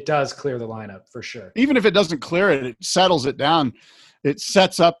 It does clear the lineup for sure. Even if it doesn't clear it, it settles it down. It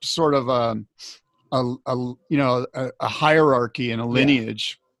sets up sort of a hierarchy and a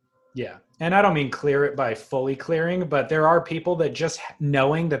lineage. Yeah. And I don't mean clear it by fully clearing, but there are people that just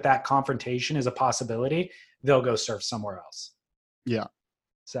knowing that confrontation is a possibility, they'll go surf somewhere else. Yeah.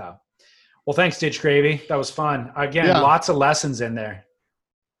 So, well, thanks, Ditch Gravy. That was fun. Again, lots of lessons in there.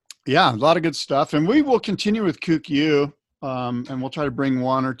 Yeah, a lot of good stuff. And we will continue with Kook U, and we'll try to bring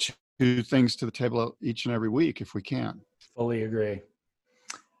 1 or 2 things to the table each and every week if we can. Fully agree.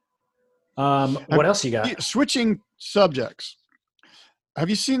 What else you got? Switching subjects. Have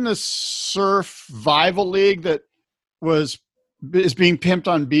you seen the Survival League that is being pimped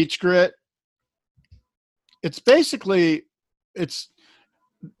on Beach Grit? It's basically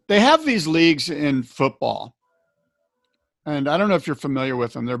they have these leagues in football. And I don't know if you're familiar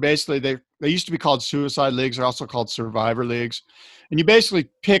with them. They're basically, they used to be called suicide leagues. They're also called survivor leagues. And you basically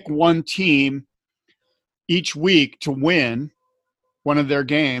pick one team each week to win one of their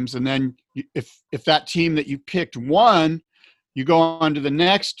games. And then if that team that you picked won, you go on to the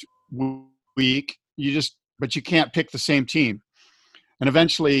next week, but you can't pick the same team. And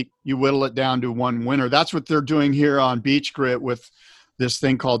eventually you whittle it down to one winner. That's what they're doing here on Beach Grit with this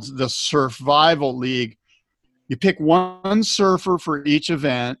thing called the Survival League. You pick one surfer for each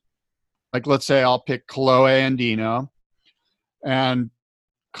event. Like, let's say I'll pick Kolohe Andino. And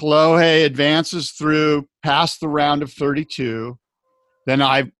Kolohe advances through past the round of 32. Then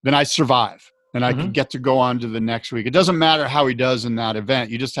I survive. And I can get to go on to the next week. It doesn't matter how he does in that event.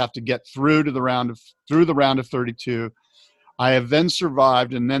 You just have to get through the round of 32. I have then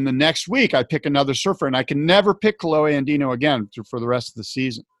survived, and then the next week I pick another surfer, and I can never pick Kolohe Andino again for the rest of the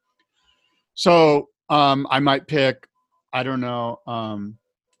season. So I might pick, Kanoa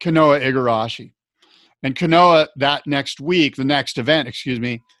Igarashi. And Kanoa the next event,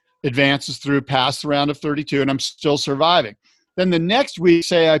 advances through past the round of 32, and I'm still surviving. Then the next week,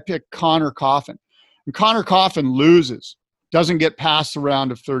 say I pick Connor Coffin. And Connor Coffin loses, doesn't get past the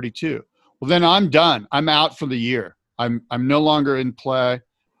round of 32. Well, then I'm done. I'm out for the year. I'm no longer in play.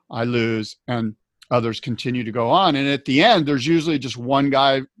 I lose, and others continue to go on. And at the end, there's usually just one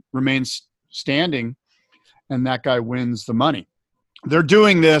guy remains standing, and that guy wins the money. They're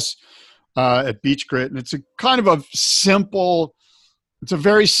doing this at Beach Grit, and it's a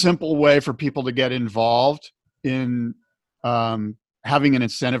very simple way for people to get involved in having an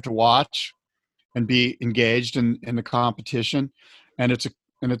incentive to watch and be engaged in the competition, and it's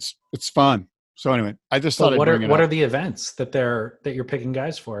fun. So anyway, I just thought what are the events that you're picking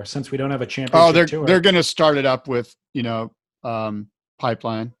guys for, since we don't have a championship tour? They're going to start it up with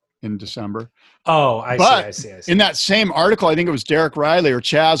Pipeline in December. Oh, I see. In that same article, I think it was Derek Riley or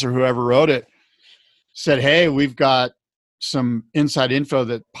Chaz or whoever wrote it, said, "Hey, we've got some inside info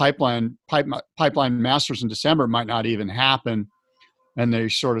that Pipeline Masters in December might not even happen. and they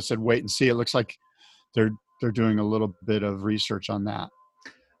sort of said, wait and see. It looks like they're doing a little bit of research on that.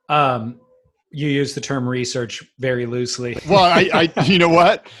 You use the term research very loosely. Well, I you know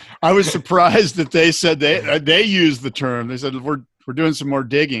what? I was surprised that they said they used the term. They said we're doing some more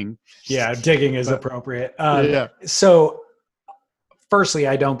digging. Yeah, digging is appropriate. Yeah. So, firstly,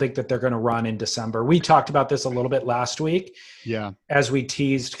 I don't think that they're going to run in December. We talked about this a little bit last week. Yeah. As we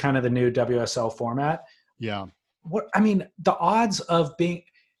teased kind of the new WSL format. Yeah. The odds of being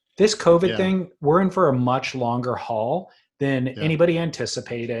this COVID thing, we're in for a much longer haul than anybody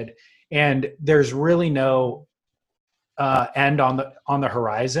anticipated. And there's really no end on the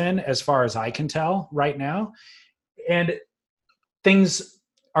horizon as far as I can tell right now. And things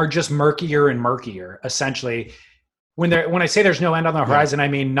are just murkier and murkier, essentially. When I say there's no end on the horizon, I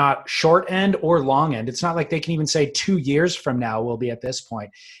mean not short end or long end. It's not like they can even say 2 years from now we'll be at this point.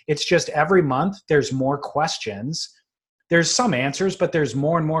 It's just every month there's more questions. There's some answers, but there's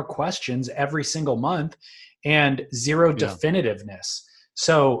more and more questions every single month and zero definitiveness.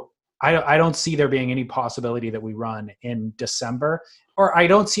 So I don't see there being any possibility that we run in December, or I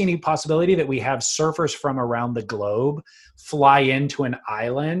don't see any possibility that we have surfers from around the globe fly into an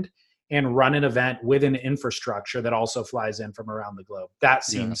island and run an event with an infrastructure that also flies in from around the globe. That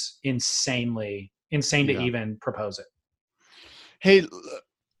seems insane to even propose it. Hey,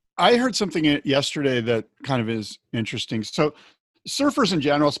 I heard something yesterday that kind of is interesting. So surfers in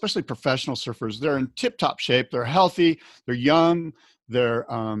general, especially professional surfers, they're in tip-top shape. They're healthy. They're young. They're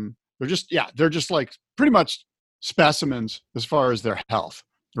just like pretty much specimens as far as their health,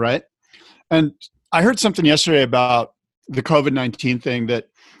 right? And I heard something yesterday about the COVID-19 thing that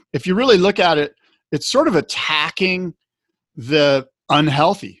if you really look at it, it's sort of attacking the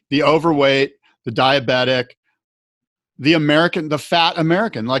unhealthy, the overweight, the diabetic, the fat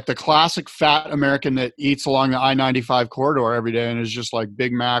American, like the classic fat American that eats along the I-95 corridor every day and is just like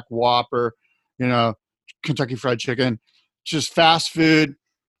Big Mac, Whopper, Kentucky Fried Chicken, just fast food,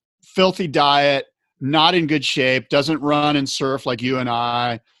 filthy diet, not in good shape, doesn't run and surf like you and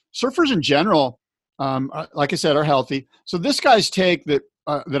I. Surfers in general, like I said, are healthy. So this guy's take that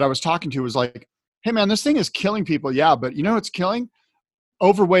I was talking to was like, hey man, this thing is killing people. Yeah, but you know what's killing?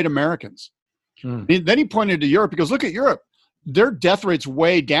 Overweight Americans. Then he pointed to Europe. He goes, look at Europe. Their death rate's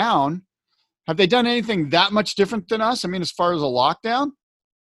way down. Have they done anything that much different than us? I mean, as far as a lockdown?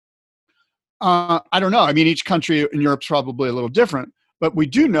 I don't know. I mean, each country in Europe's probably a little different. But we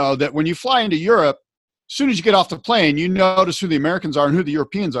do know that when you fly into Europe, as soon as you get off the plane, you notice who the Americans are and who the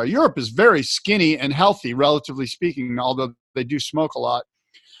Europeans are. Europe is very skinny and healthy, relatively speaking, although they do smoke a lot.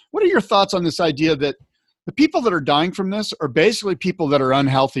 What are your thoughts on this idea that the people that are dying from this are basically people that are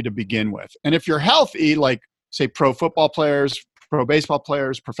unhealthy to begin with? And if you're healthy, like, say, pro football players, pro baseball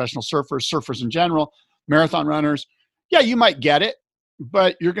players, professional surfers, surfers in general, marathon runners, yeah, you might get it,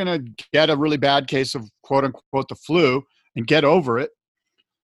 but you're going to get a really bad case of quote unquote the flu and get over it.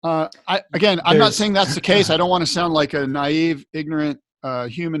 I'm not saying that's the case. I don't want to sound like a naive, ignorant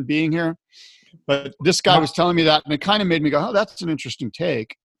human being here, but this guy was telling me that, and it kind of made me go, oh, that's an interesting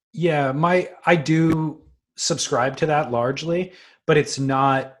take. Yeah, I do subscribe to that largely, but it's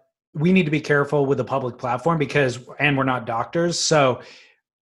not, we need to be careful with the public platform and we're not doctors. So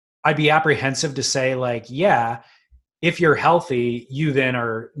I'd be apprehensive to say like, yeah, if you're healthy, you then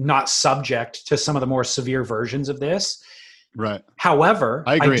are not subject to some of the more severe versions of this. Right. However,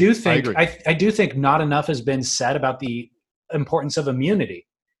 I do think not enough has been said about the importance of immunity,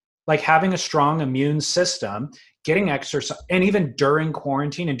 like having a strong immune system, getting exercise, and even during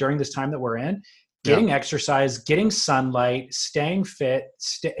quarantine and during this time that we're in, getting exercise, getting sunlight, staying fit,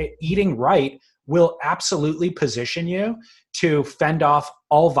 eating right will absolutely position you to fend off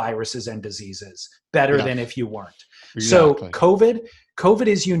all viruses and diseases better than if you weren't. Exactly. So COVID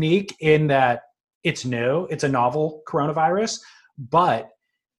is unique in that it's new, it's a novel coronavirus, but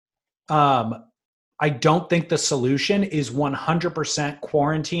I don't think the solution is 100%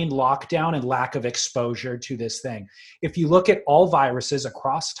 quarantine, lockdown, and lack of exposure to this thing. If you look at all viruses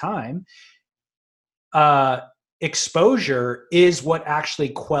across time, exposure is what actually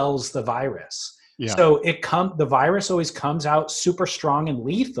quells the virus. Yeah. So the virus always comes out super strong and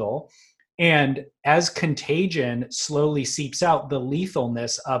lethal. And as contagion slowly seeps out, the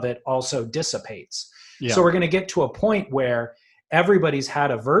lethalness of it also dissipates. Yeah. So we're going to get to a point where everybody's had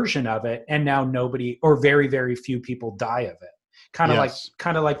a version of it, and now nobody or very, very few people die of it. Kind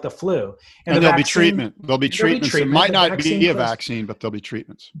of like the flu. And there'll be treatment. There'll be treatments. It might not be a vaccine, but there'll be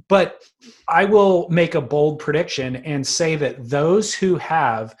treatments. But I will make a bold prediction and say that those who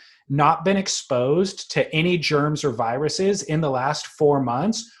have not been exposed to any germs or viruses in the last 4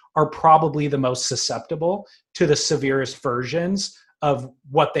 months are probably the most susceptible to the severest versions of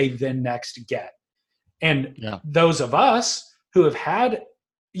what they then next get. And Yeah. those of us who have had,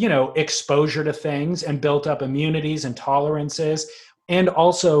 exposure to things and built up immunities and tolerances, and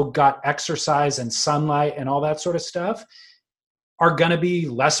also got exercise and sunlight and all that sort of stuff, are going to be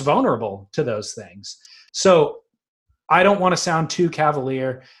less vulnerable to those things. So I don't want to sound too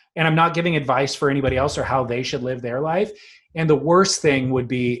cavalier, and I'm not giving advice for anybody else or how they should live their life. And the worst thing would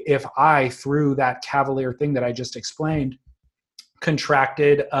be if I, through that cavalier thing that I just explained,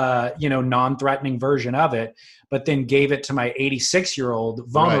 contracted non-threatening version of it, but then gave it to my 86-year-old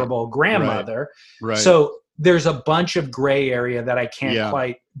vulnerable grandmother. Right. So there's a bunch of gray area that I can't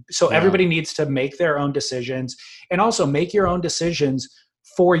quite. So everybody needs to make their own decisions, and also make your own decisions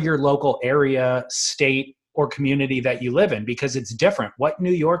for your local area, state, or community that you live in, because it's different. What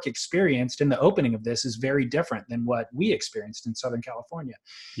New York experienced in the opening of this is very different than what we experienced in Southern California.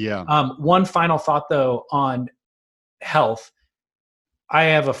 Yeah. One final thought though on health. I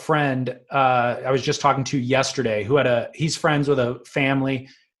have a friend I was just talking to yesterday who he's friends with a family.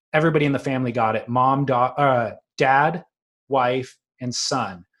 Everybody in the family got it. Mom, dad, wife, and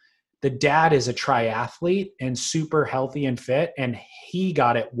son. The dad is a triathlete and super healthy and fit, and he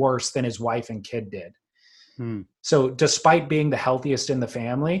got it worse than his wife and kid did. So despite being the healthiest in the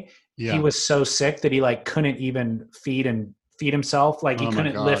family, he was so sick that he couldn't even feed himself. He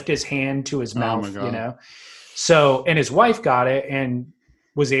couldn't lift his hand to his mouth, So, and his wife got it and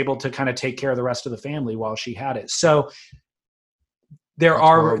was able to kind of take care of the rest of the family while she had it. So there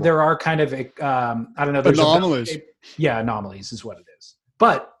are kind of, I don't know. There's anomalies. Anomalies is what it is.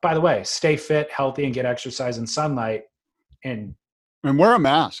 But by the way, stay fit, healthy, and get exercise and sunlight, and wear a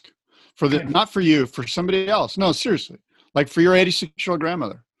mask. Not for you, for somebody else. No, seriously. Like for your 86-year-old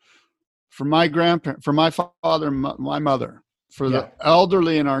grandmother, for my grandparent, for my father, my mother, for the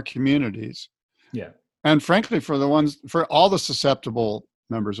elderly in our communities. Yeah. And frankly, for all the susceptible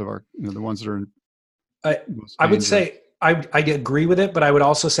members of our, the ones that are in. I would say, I agree with it, but I would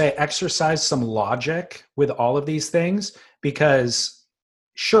also say exercise some logic with all of these things, because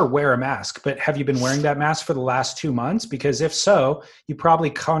sure, wear a mask, but have you been wearing that mask for the last 2 months? Because if so, you probably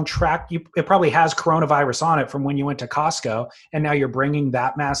it probably has coronavirus on it from when you went to Costco, and now you're bringing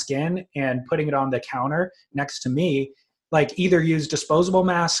that mask in and putting it on the counter next to me. Either use disposable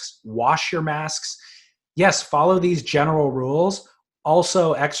masks, wash your masks. Yes, follow these general rules.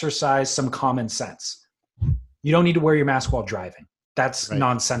 Also exercise some common sense. You don't need to wear your mask while driving. That's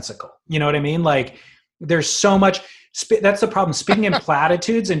nonsensical. You know what I mean? There's so much. That's the problem. Speaking in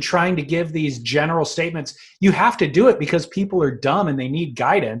platitudes and trying to give these general statements, you have to do it because people are dumb and they need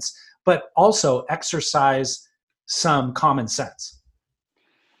guidance, but also exercise some common sense.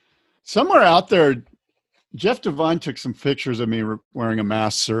 Somewhere out there, Jeff Devine took some pictures of me wearing a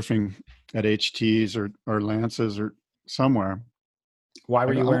mask surfing at HT's or Lance's or somewhere. Why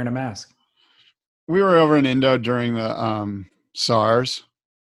were you wearing a mask? We were over in Indo during the SARS.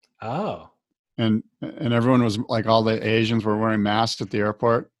 Oh. And everyone was all the Asians were wearing masks at the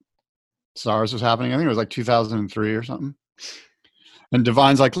airport. SARS was happening. I think it was 2003 or something. And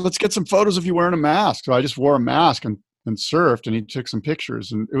Devine's let's get some photos of you wearing a mask. So I just wore a mask and surfed, and he took some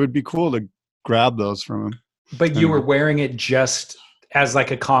pictures, and it would be cool to grab those from him. But you were wearing it just as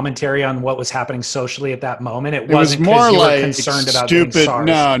a commentary on what was happening socially at that moment. It wasn't more because you were concerned about stupid. SARS.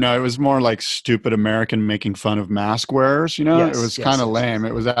 No, it was more stupid American making fun of mask wearers. Yes, it was kind of lame.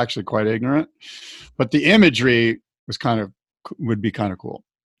 It was actually quite ignorant, but the imagery was would be kind of cool.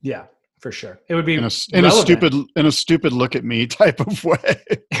 Yeah, for sure. It would be in a stupid look at me type of way.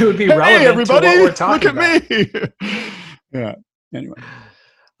 It would be relevant. Hey, everybody, to what we're talking about. Look at me. Yeah. Anyway.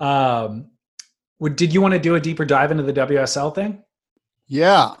 Did you want to do a deeper dive into the WSL thing?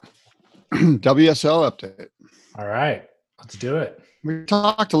 Yeah. WSL update. All right. Let's do it. We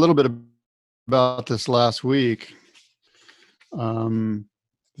talked a little bit about this last week. The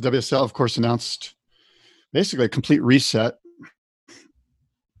WSL, of course, announced basically a complete reset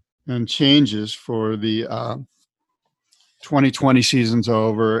and changes for the 2020 season's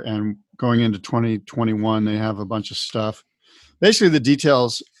over, and going into 2021, they have a bunch of stuff. Basically, the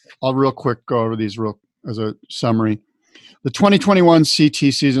details, I'll real quick go over these as a summary. The 2021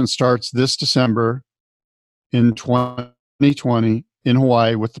 CT season starts this December in 2020 in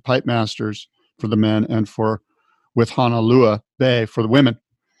Hawaii with the Pipe Masters for the men and with Honolulu Bay for the women.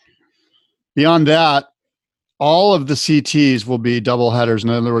 Beyond that, all of the CTs will be double headers.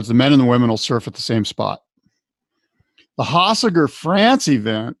 In other words, the men and the women will surf at the same spot. The Hossegger France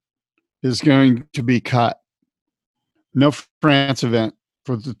event is going to be cut. No France event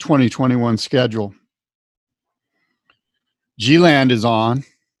for the 2021 schedule. G-Land is on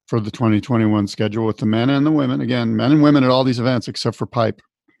for the 2021 schedule with the men and the women. Again, men and women at all these events except for pipe.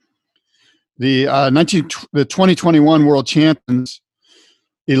 The 2021 World Champions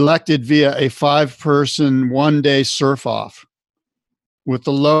elected via a 5-person one-day surf-off, with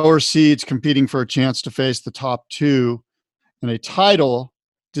the lower seeds competing for a chance to face the top 2 in a title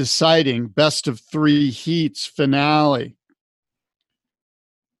deciding best of 3 heats finale.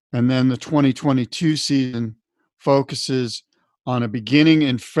 And then the 2022 season focuses on a beginning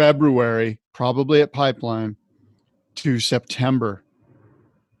in February, probably at Pipeline, to September.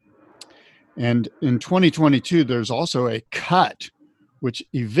 And in 2022, there's also a cut, which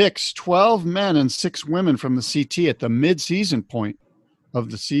evicts 12 men and 6 women from the CT at the mid-season point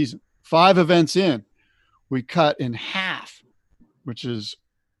of the season. 5 events in, we cut in half, which is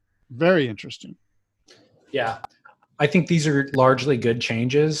very interesting. Yeah. I think these are largely good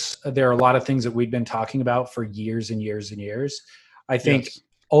changes. There are a lot of things that we've been talking about for years and years and years. I think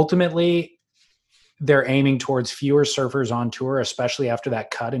ultimately they're aiming towards fewer surfers on tour, especially after that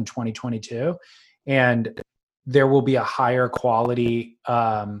cut in 2022. And there will be a higher quality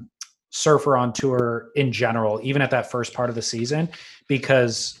surfer on tour in general, even at that first part of the season,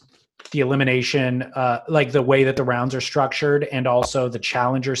 because the elimination, like the way that the rounds are structured and also the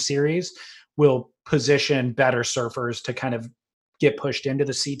Challenger Series will position better surfers to kind of get pushed into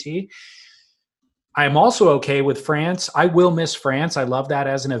the CT. I'm also okay with France. I will miss France. I love that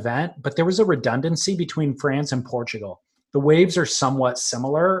as an event, but there was a redundancy between France and Portugal. The waves are somewhat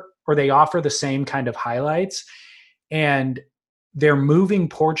similar, or they offer the same kind of highlights, and they're moving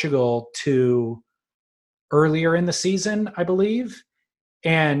Portugal to earlier in the season, I believe,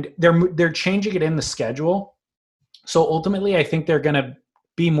 and they're changing it in the schedule. So ultimately, I think they're going to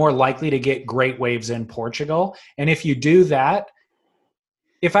be more likely to get great waves in Portugal. And if you do that,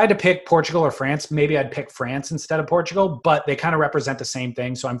 if I had to pick Portugal or France, maybe I'd pick France instead of Portugal, but they kind of represent the same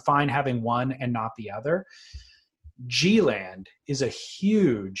thing. So I'm fine having one and not the other. G-Land is a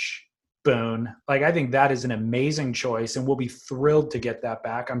huge boon. Like, I think that is an amazing choice, and we'll be thrilled to get that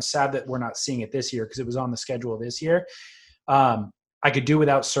back. I'm sad that we're not seeing it this year because it was on the schedule this year. I could do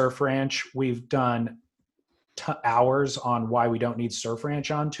without Surf Ranch. We've done hours on why we don't need Surf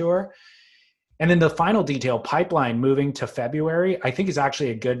Ranch on tour. And then the final detail, Pipeline moving to February, I think is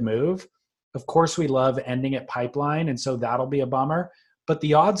actually a good move. Of course, we love ending at Pipeline, and so that'll be a bummer. But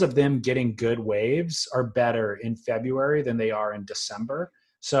the odds of them getting good waves are better in February than they are in December.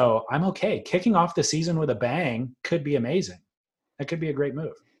 So I'm okay. Kicking off the season with a bang could be amazing. That could be a great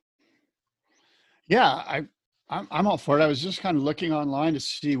move. Yeah, I'm all for it. I was just kind of looking online to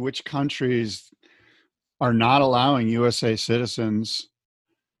see which countries are not allowing USA citizens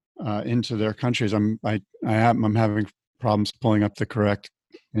into their countries. I'm having problems pulling up the correct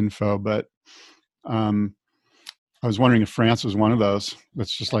info, but I was wondering if France was one of those.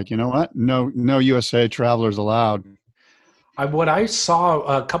 That's just like, you know what? No USA travelers allowed. What I saw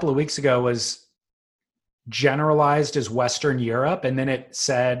a couple of weeks ago was generalized as Western Europe, and then it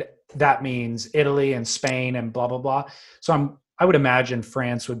said that means Italy and Spain and blah blah blah. So I would imagine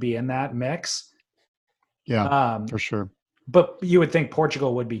France would be in that mix. Yeah, for sure. But you would think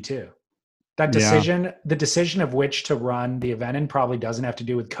Portugal would be too. That decision, the decision of which to run the event in, probably doesn't have to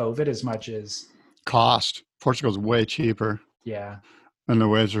do with COVID as much as cost. Portugal's way cheaper. Yeah. And the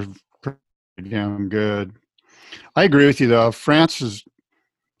waves are pretty damn good. I agree with you though. France is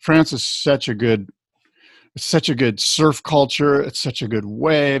such a good surf culture. It's such a good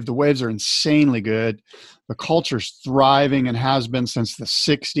wave. The waves are insanely good. The culture's thriving and has been since the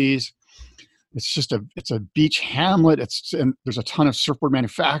 60s. It's a beach hamlet. And there's a ton of surfboard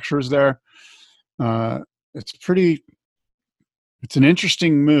manufacturers there. It's an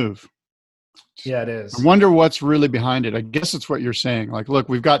interesting move. Yeah, it is. I wonder what's really behind it. I guess it's what you're saying. Like, look,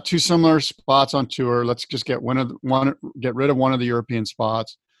 we've got 2 similar spots on tour. Let's just get get rid of one of the European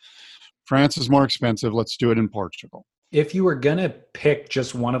spots. France is more expensive. Let's do it in Portugal. If you were going to pick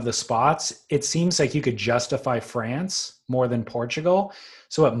just one of the spots, it seems like you could justify France more than Portugal.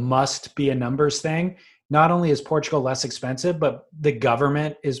 So it must be a numbers thing. Not only is Portugal less expensive, but the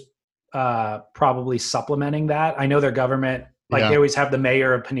government is probably supplementing that. I know their government, they always have the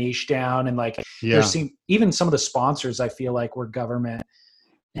mayor of Peniche down, and even some of the sponsors, I feel like, were government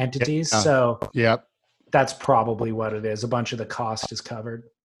entities. Yeah. So that's probably what it is. A bunch of the cost is covered.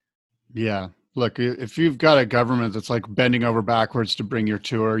 Yeah. Look, if you've got a government that's like bending over backwards to bring your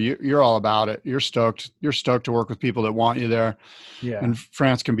tour, you're all about it. You're stoked. You're stoked to work with people that want you there. Yeah. And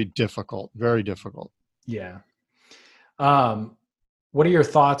France can be difficult, very difficult. Yeah. What are your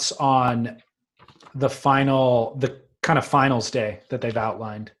thoughts on the kind of finals day that they've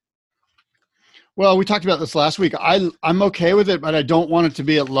outlined? Well, we talked about this last week. I'm okay with it, but I don't want it to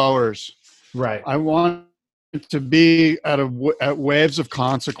be at lowers. Right. I want it to be at waves of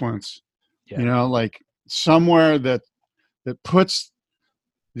consequence. Yeah. You know, like somewhere that puts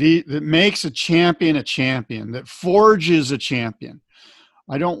that makes a champion, that forges a champion.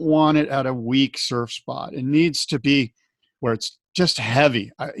 I don't want it at a weak surf spot. It needs to be where it's just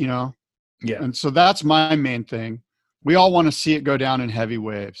heavy, you know? Yeah. And so that's my main thing. We all want to see it go down in heavy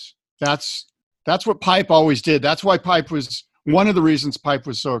waves. That's what Pipe always did. That's why Pipe was one of the reasons Pipe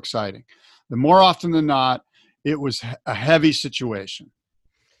was so exciting. The more often than not, it was a heavy situation.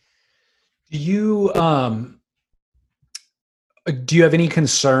 Do you have any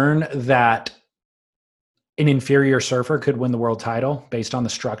concern that an inferior surfer could win the world title based on the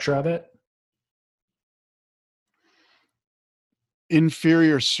structure of it?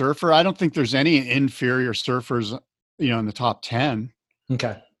 Inferior surfer? I don't think there's any inferior surfers, you know, in the top 10.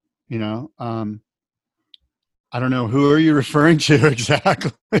 Okay. You know, I don't know. Who are you referring to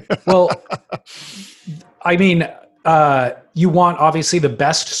exactly? Well, I mean, you want obviously the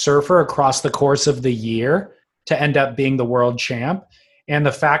best surfer across the course of the year to end up being the world champ. And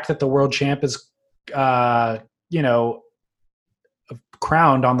the fact that the world champ is, you know,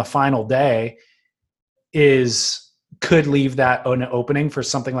 crowned on the final day could leave that an opening for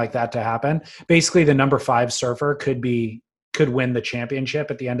something like that to happen. Basically, the number 5 surfer could win the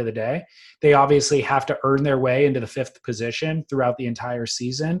championship at the end of the day. They obviously have to earn their way into the 5th position throughout the entire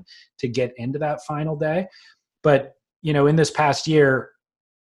season to get into that final day. But, you know, in this past year,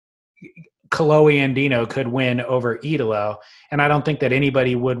 Kaloe Andino could win over Idolo. And I don't think that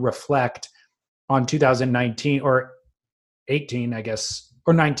anybody would reflect on 2019 or 18, I guess,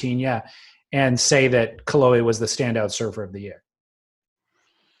 or 19, yeah, and say that Kaloe was the standout surfer of the year.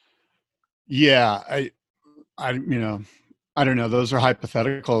 Yeah, I you know, I don't know. Those are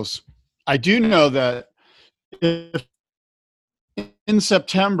hypotheticals. I do know that if in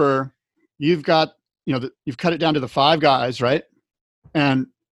September you've got, you know, you've cut it down to the 5 guys, right? And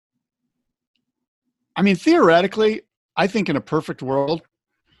I mean, theoretically, I think in a perfect world,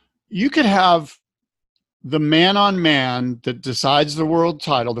 you could have the man-on-man that decides the world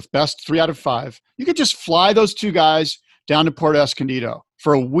title, the best 3 out of 5. You could just fly those 2 guys down to Puerto Escondido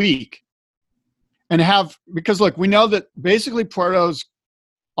for a week and because look, we know that basically Puerto's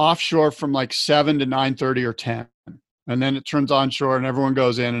offshore from like 7 to 9:30 or 10. And then it turns onshore and everyone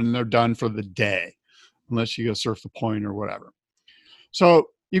goes in and they're done for the day, unless you go surf the point or whatever. So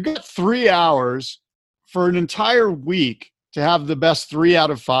you've got 3 hours for an entire week to have the best 3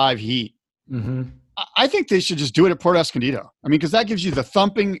 out of 5 heat. Mm-hmm. I think they should just do it at Port Escondido. I mean, because that gives you the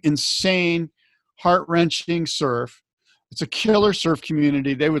thumping, insane, heart-wrenching surf. It's a killer surf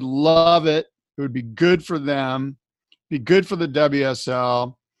community. They would love it. It would be good for them, be good for the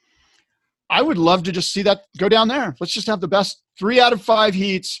WSL. I would love to just see that go down there. Let's just have the best 3 out of 5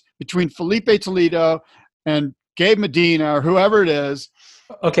 heats between Felipe Toledo and Gabe Medina or whoever it is.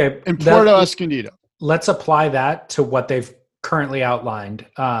 Okay. In Puerto Escondido. Let's apply that to what they've currently outlined.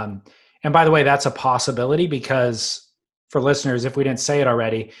 And by the way, that's a possibility because for listeners, if we didn't say it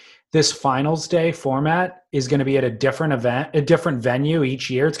already, this finals day format is going to be at a different event, a different venue each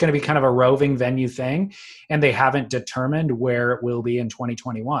year. It's going to be kind of a roving venue thing. And they haven't determined where it will be in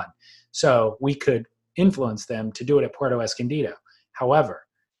 2021. So we could influence them to do it at Puerto Escondido. However,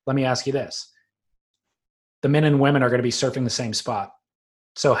 let me ask you this. The men and women are going to be surfing the same spot.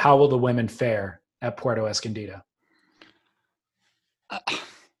 So how will the women fare at Puerto Escondido?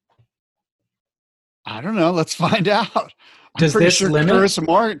 I don't know. Let's find out. Does this limit? Carissa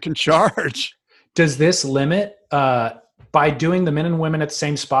Morgan can charge. Does this limit, by doing the men and women at the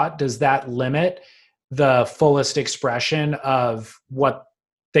same spot, does that limit the fullest expression of what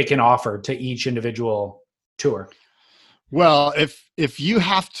they can offer to each individual tour? Well, if you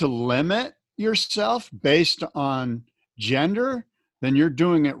have to limit yourself based on gender, then you're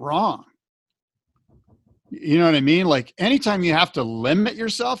doing it wrong. You know what I mean? Like anytime you have to limit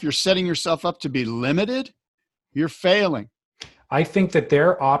yourself, you're setting yourself up to be limited, you're failing. I think that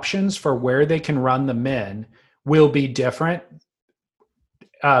their options for where they can run the men will be different,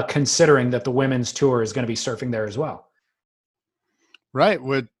 considering that the women's tour is going to be surfing there as well. Right,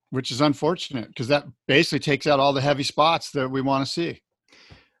 which is unfortunate because that basically takes out all the heavy spots that we want to see.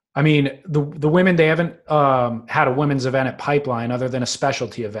 I mean, the women, they haven't had a women's event at Pipeline other than a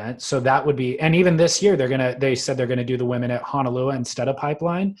specialty event. So that would be, and even this year, they said they're going to do the women at Honolulu instead of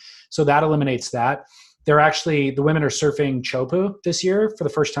Pipeline. So that eliminates that. The women are surfing Chopu this year for the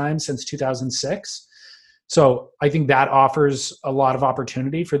first time since 2006. So I think that offers a lot of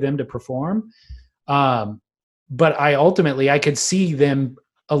opportunity for them to perform. But I could see them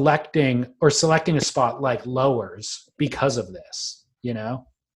electing or selecting a spot like Lowers because of this, you know?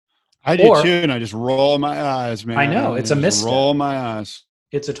 I do too, and I just roll my eyes, man. I know, it's a misstep. Roll my eyes.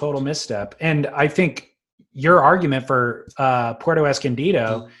 It's a total misstep. And I think your argument for Puerto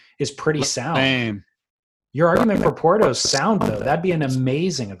Escondido is pretty sound. Same. Your argument for Puerto's sound, though. That'd be an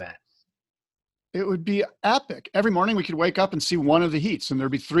amazing event. It would be epic. Every morning we could wake up and see one of the heats, and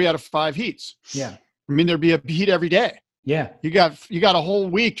there'd be 3 out of 5 heats. Yeah. I mean, there'd be a heat every day. Yeah. You got a whole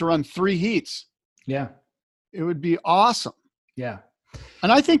week to run 3 heats. Yeah. It would be awesome. Yeah.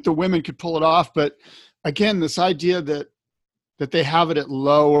 And I think the women could pull it off. But again, this idea that they have it at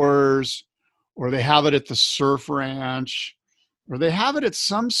Lowers, or they have it at the Surf Ranch, or they have it at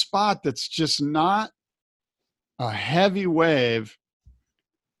some spot that's just not a heavy wave,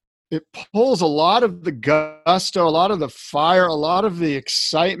 it pulls a lot of the gusto, a lot of the fire, a lot of the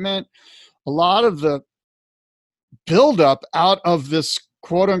excitement, a lot of the buildup out of this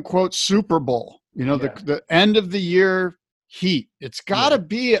quote unquote Super Bowl, you know, the end of the year heat. It's got to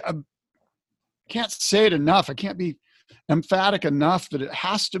be can't say it enough. I can't be emphatic enough that it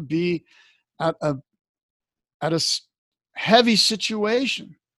has to be at a heavy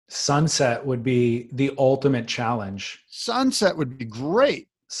situation. Sunset would be the ultimate challenge. Sunset would be great.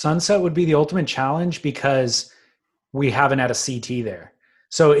 Sunset would be the ultimate challenge because we haven't had a CT there.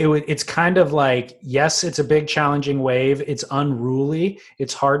 So it's kind of like, yes, it's a big challenging wave. It's unruly.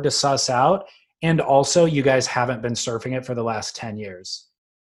 It's hard to suss out. And also you guys haven't been surfing it for the last 10 years.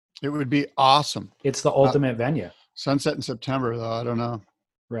 It would be awesome. It's the ultimate venue. Sunset in September, though. I don't know.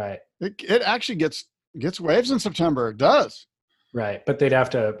 Right. It actually gets waves in September. It does. Right. But they'd have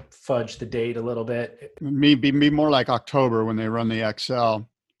to fudge the date a little bit. Be more like October when they run the XL.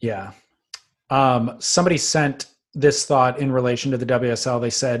 Yeah. Somebody sent this thought in relation to the WSL. They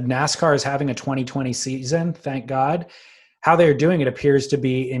said, NASCAR is having a 2020 season. Thank God. How they're doing it appears to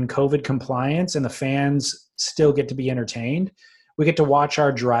be in COVID compliance, and the fans still get to be entertained. We get to watch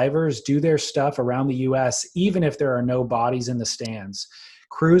our drivers do their stuff around the U.S., even if there are no bodies in the stands.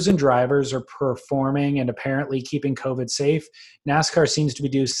 Crews and drivers are performing and apparently keeping COVID safe. NASCAR seems to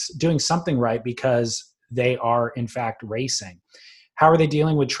be doing something right because they are, in fact, racing. How are they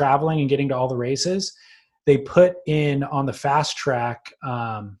dealing with traveling and getting to all the races? They put in on the fast track.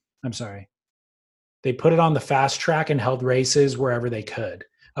 They put it on the fast track and held races wherever they could.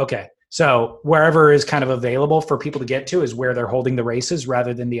 Okay. So wherever is kind of available for people to get to is where they're holding the races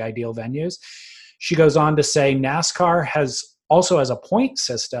rather than the ideal venues. She goes on to say NASCAR also has a point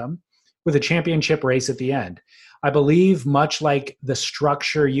system with a championship race at the end. I believe much like the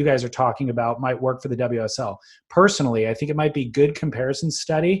structure you guys are talking about might work for the WSL. Personally, I think it might be good comparison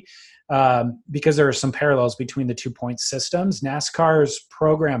study because there are some parallels between the 2 point systems. NASCAR's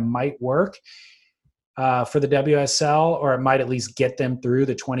program might work for the WSL, or it might at least get them through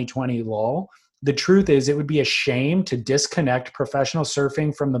the 2020 lull. The truth is, it would be a shame to disconnect professional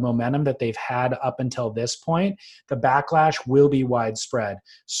surfing from the momentum that they've had up until this point. The backlash will be widespread.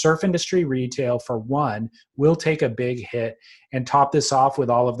 Surf industry retail, for one, will take a big hit and top this off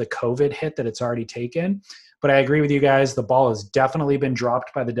with all of the COVID hit that it's already taken. But I agree with you guys. The ball has definitely been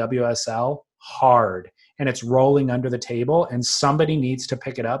dropped by the WSL hard, and it's rolling under the table, and somebody needs to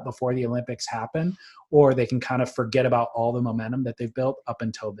pick it up before the Olympics happen, or they can kind of forget about all the momentum that they've built up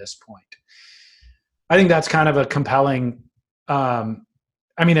until this point. I think that's kind of a compelling,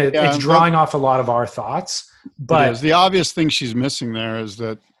 it's drawing off a lot of our thoughts, but the obvious thing she's missing there is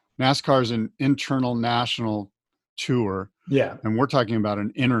that NASCAR is an internal national tour. Yeah. And we're talking about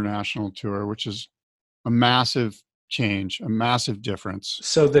an international tour, which is a massive change, a massive difference.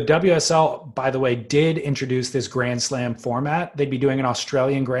 So the WSL, by the way, did introduce this Grand Slam format. They'd be doing an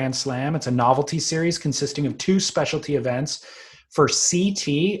Australian Grand Slam. It's a novelty series consisting of 2 specialty events for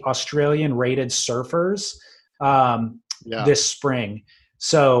CT, Australian rated surfers, this spring.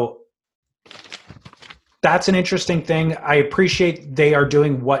 So that's an interesting thing. I appreciate they are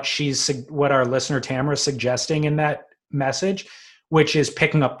doing what our listener Tamara is suggesting in that message, which is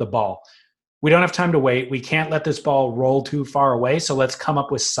picking up the ball. We don't have time to wait. We can't let this ball roll too far away. So let's come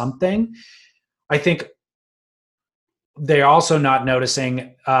up with something. I think they're also not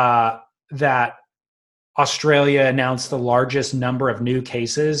noticing that Australia announced the largest number of new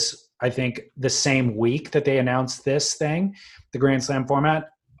cases, I think the same week that they announced this thing, the Grand Slam format.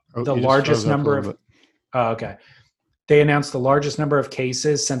 The largest number of They announced the largest number of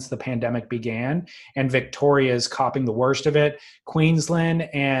cases since the pandemic began, and Victoria is copping the worst of it. Queensland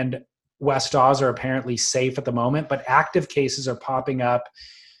and West Oz are apparently safe at the moment, but active cases are popping up,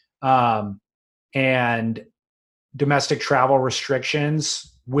 and domestic travel restrictions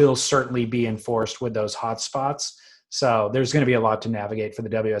will certainly be enforced with those hotspots. So there's going to be a lot to navigate for the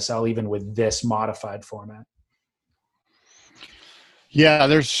WSL, even with this modified format. Yeah,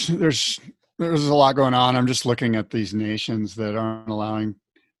 there's a lot going on. I'm just looking at these nations that aren't allowing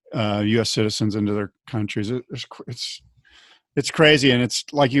U.S. citizens into their countries. It's crazy, and it's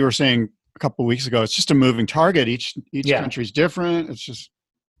like you were saying a couple of weeks ago. It's just a moving target. Each country's different. It's just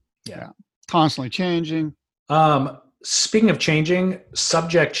constantly changing. Speaking of changing,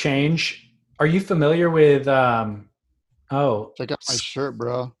 subject change. Are you familiar with? Check out my shirt,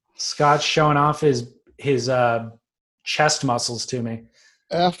 bro. Scott's showing off his chest muscles to me.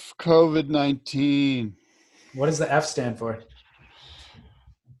 F COVID-19. What does the F stand for?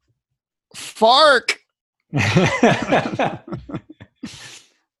 FARC.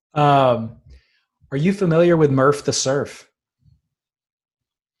 Are you familiar with Murph the Surf?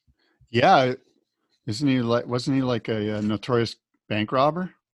 Yeah, wasn't he like a notorious bank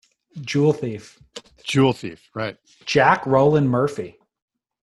robber? Jewel thief, right? Jack Roland Murphy.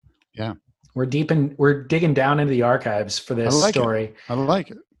 Yeah, we're digging down into the archives for this story. I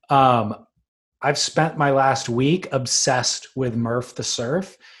like it. I've spent my last week obsessed with Murph the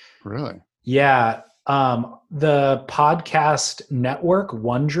Surf. Really? Yeah. The podcast network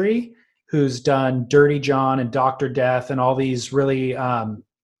Wondery, who's done Dirty John and Dr. Death and all these really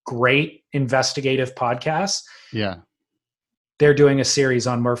great investigative podcasts. Yeah. They're doing a series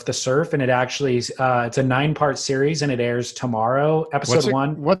on Murph the Surf, and it actually it's a 9-part series, and it airs tomorrow. Episode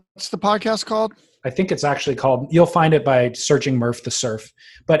 1. What's the podcast called? I think it's actually called. You'll find it by searching Murph the Surf.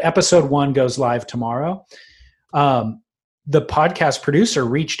 But episode 1 goes live tomorrow. The podcast producer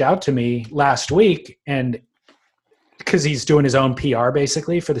reached out to me last week, and because he's doing his own PR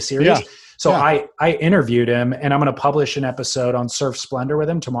basically for the series. Yeah. So I interviewed him, and I'm going to publish an episode on Surf Splendor with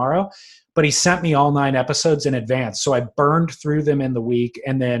him tomorrow. But he sent me all 9 episodes in advance. So I burned through them in the week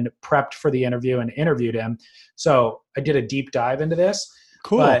and then prepped for the interview and interviewed him. So I did a deep dive into this.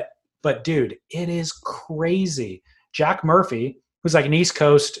 Cool. But dude, it is crazy. Jack Murphy, who's like an East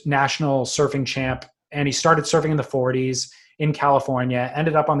Coast national surfing champ, and he started surfing in the 40s in California,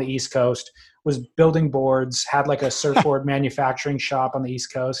 ended up on the East Coast, was building boards, had like a surfboard manufacturing shop on the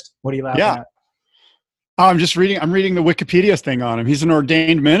East Coast. What are you laughing at? Oh, I'm reading the Wikipedia thing on him. He's an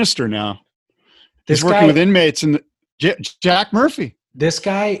ordained minister now. He's working with inmates in Jack Murphy. This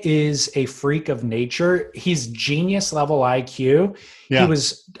guy is a freak of nature. He's genius level IQ. Yeah. He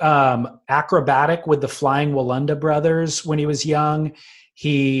was acrobatic with the Flying Walunda Brothers when he was young.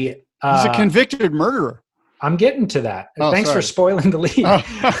 He's a convicted murderer. I'm getting to that. Thanks for spoiling the lead.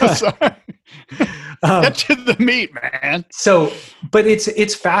 Sorry. Get to the meat, man. So, but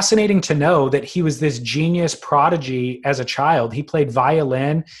it's fascinating to know that he was this genius prodigy as a child. He played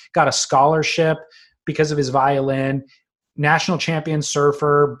violin, got a scholarship because of his violin, national champion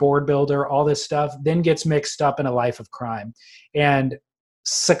surfer, board builder, all this stuff, then gets mixed up in a life of crime and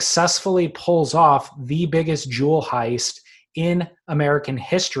successfully pulls off the biggest jewel heist in American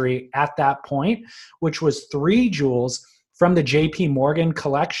history at that point, which was 3 jewels from the JP Morgan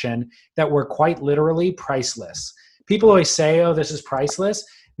collection that were quite literally priceless. People always say, oh, this is priceless.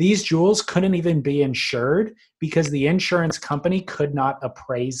 These jewels couldn't even be insured because the insurance company could not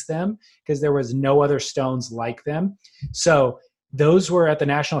appraise them because there was no other stones like them. So those were at the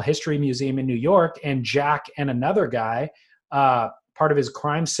National History Museum in New York, and Jack and another guy, part of his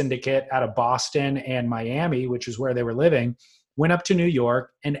crime syndicate out of Boston and Miami, which is where they were living, went up to New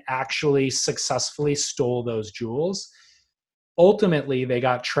York and actually successfully stole those jewels. Ultimately, they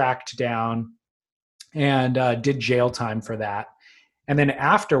got tracked down and did jail time for that. And then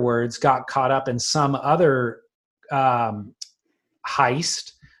afterwards got caught up in some other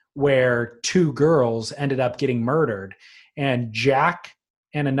heist where 2 girls ended up getting murdered. And Jack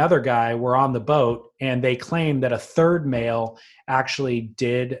and another guy were on the boat, and they claimed that a 3rd male actually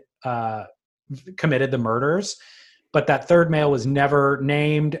committed the murders. But that 3rd male was never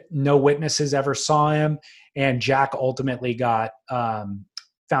named. No witnesses ever saw him. And Jack ultimately got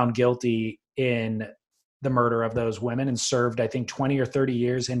found guilty in the murder of those women and served, I think, 20 or 30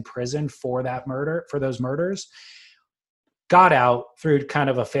 years in prison for those murders. Got out through kind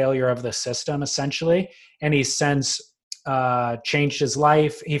of a failure of the system, essentially. And he's since changed his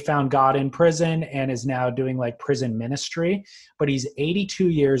life. He found God in prison and is now doing like prison ministry. But he's 82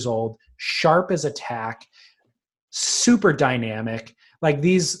 years old, sharp as a tack, super dynamic. Like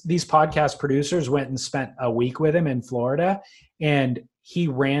these podcast producers went and spent a week with him in Florida, and he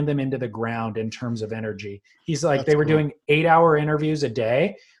ran them into the ground in terms of energy. He's like, they were doing 8-hour interviews a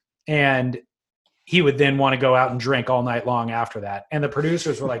day, and he would then want to go out and drink all night long after that. And the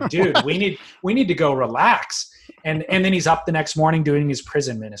producers were like, dude, we need to go relax. And then he's up the next morning doing his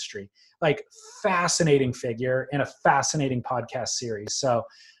prison ministry. Like, fascinating figure and a fascinating podcast series. So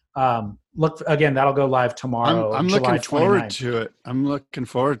look, again, that'll go live tomorrow. I'm July looking forward 29th. to it. I'm looking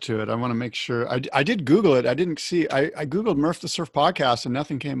forward to it. I want to make sure. I did Google it. I didn't see. I Googled Murph the Surf podcast and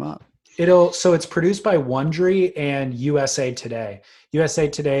nothing came up. So it's produced by Wondery and USA Today. USA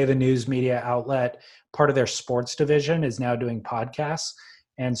Today, the news media outlet, part of their sports division, is now doing podcasts.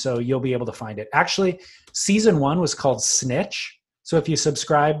 And so you'll be able to find it. Actually, season 1 was called Snitch. So if you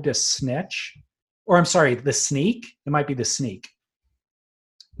subscribe to Snitch, or I'm sorry, The Sneak, it might be The Sneak.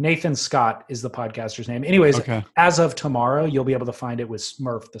 Nathan Scott is the podcaster's name. Anyways, Okay. as of tomorrow, you'll be able to find it with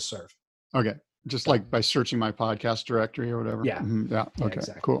Murph the Surf. Okay. Just like by searching my podcast directory or whatever. Yeah. Mhm. Yeah. Yeah, Okay.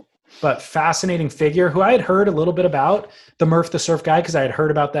 exactly. Cool. But fascinating figure who I had heard a little bit about, the Murph the Surf guy, because I had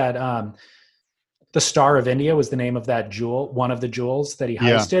heard about that. The Star of India was the name of that jewel, one of the jewels that he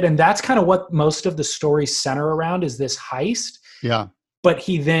Yeah. heisted. And that's kind of what most of the stories center around, is this heist. Yeah. But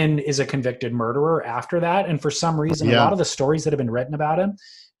he then is a convicted murderer after that. And for some reason, a Yeah. lot of the stories that have been written about him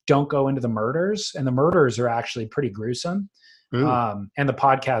don't go into the murders. And the murders are actually pretty gruesome. Ooh. And the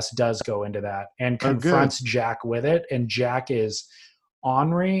podcast does go into that and Oh, good. confronts Jack with it. And Jack is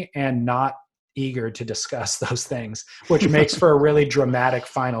ornery and not eager to discuss those things, which makes for a really dramatic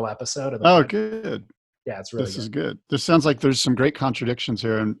final episode of the Oh, podcast. good. Yeah, it's really This is good. good. This sounds like there's some great contradictions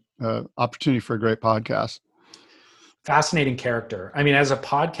here and opportunity for a great podcast. Fascinating character. I mean, as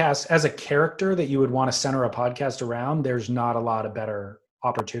a character that you would want to center a podcast around, there's not a lot of better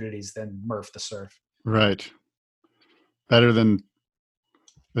opportunities than Murph the Surf. Right. Better than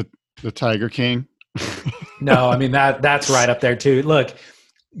the Tiger King. No, I mean, that's right up there too. Look,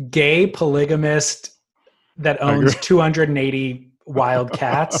 gay polygamist that owns 280 wild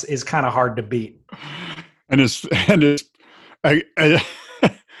cats is kind of hard to beat. And his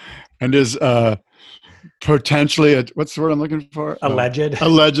potentially what's the word I'm looking for? Alleged.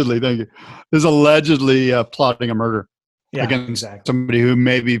 Allegedly, thank you. Is allegedly plotting a murder Yeah, against exactly. somebody who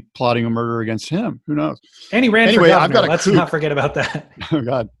may be plotting a murder against him. Who knows? And he ran Anyway, for I've governor. got a Let's kook. not forget about that. Oh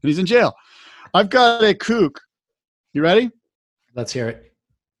God, and he's in jail. I've got a kook. You ready? Let's hear it.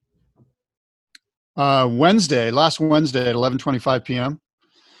 Last Wednesday at 11:25 p.m.,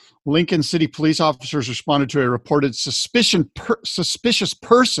 Lincoln City police officers responded to a reported suspicious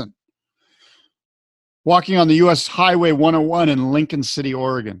person walking on the U.S. Highway 101 in Lincoln City,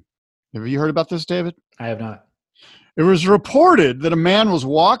 Oregon. Have you heard about this, David? I have not. It was reported that a man was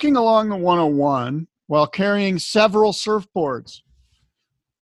walking along the 101 while carrying several surfboards.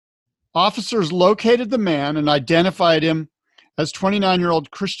 Officers located the man and identified him as 29-year-old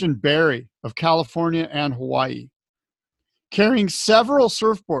Christian Berry of California and Hawaii, carrying several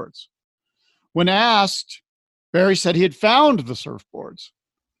surfboards. When asked, Berry said he had found the surfboards.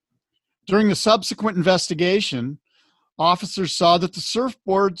 During the subsequent investigation, officers saw that the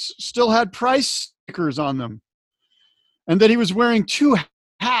surfboards still had price stickers on them and that he was wearing 2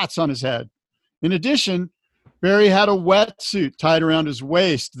 hats on his head. In addition, Berry had a wetsuit tied around his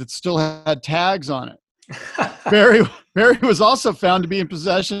waist that still had tags on it. Berry was also found to be in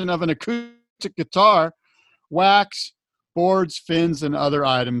possession of an acoustic guitar, wax, boards, fins, and other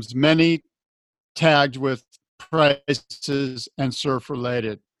items, many tagged with prices and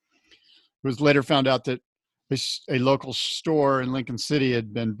surf-related. It was later found out that a local store in Lincoln City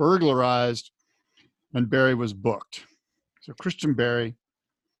had been burglarized and Berry was booked. So Christian Berry,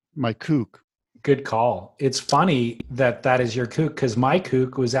 my kook. Good call. It's funny that is your kook, because my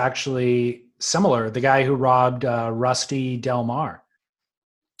kook was actually similar. The guy who robbed Rusty Del Mar.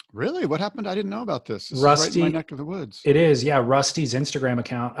 Really? What happened? I didn't know about this. This Rusty, is right in my neck of the woods. It is, yeah. Rusty's Instagram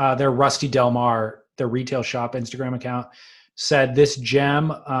account, their Rusty Del Mar, their retail shop Instagram account, said this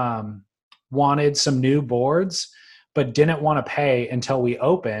gem wanted some new boards, but didn't want to pay until we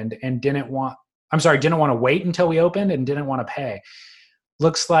opened and didn't want to wait until we opened and didn't want to pay.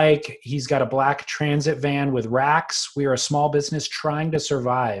 Looks like he's got a black transit van with racks. We are a small business trying to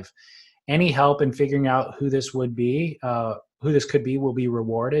survive. Any help in figuring out who this could be will be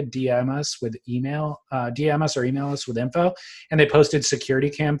rewarded. DM us or email us with info. And they posted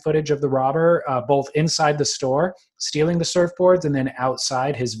security cam footage of the robber, both inside the store, stealing the surfboards, and then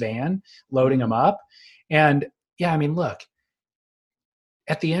outside his van, loading them up. And yeah, I mean, look,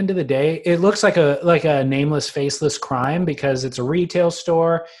 at the end of the day, it looks like a nameless, faceless crime because it's a retail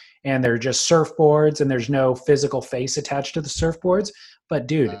store and they're just surfboards and there's no physical face attached to the surfboards. But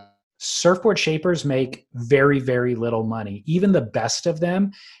dude, surfboard shapers make very, very little money. Even the best of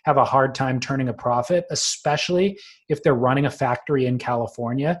them have a hard time turning a profit, especially if they're running a factory in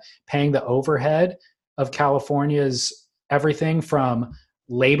California, paying the overhead of California's everything from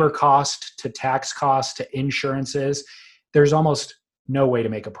labor cost to tax cost to insurances. There's almost no way to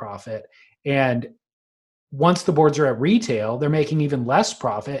make a profit. And once the boards are at retail, they're making even less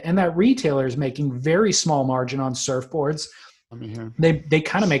profit. And that retailer is making very small margin on surfboards. Let me hear. They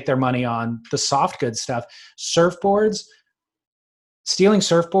kind of make their money on the soft goods stuff. Surfboards, stealing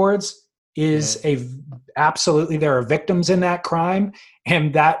surfboards is absolutely, there are victims in that crime.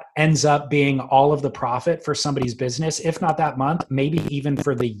 And that ends up being all of the profit for somebody's business, if not that month, maybe even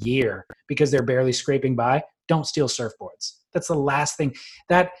for the year, because they're barely scraping by. Don't steal surfboards. That's the last thing.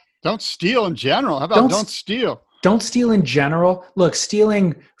 Don't steal in general. How about don't steal? Don't steal in general. Look,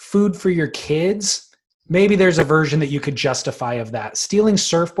 stealing food for your kids, maybe there's a version that you could justify of that. Stealing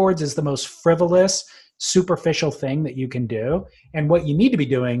surfboards is the most frivolous, superficial thing that you can do. And what you need to be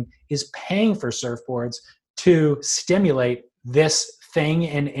doing is paying for surfboards to stimulate this thing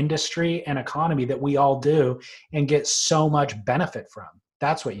in industry and economy that we all do and get so much benefit from.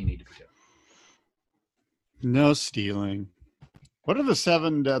 That's what you need to be doing. No stealing. What are the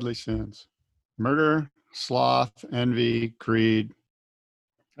 7 deadly sins? Murder, sloth, envy, greed.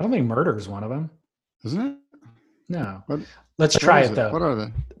 I don't think murder is one of them. Isn't it? No. What, Let's try it it? though. What are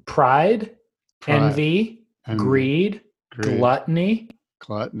they? Pride, envy, greed, gluttony,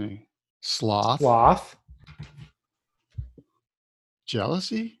 sloth,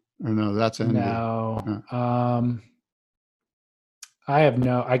 jealousy? Or no, that's envy. No.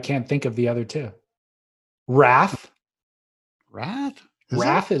 I can't think of the other two. Wrath. Wrath?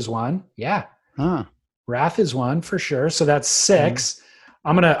 Wrath is one. Yeah. Huh. Wrath is one for sure. So that's 6.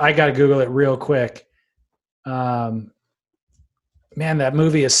 I got to Google it real quick. Man, that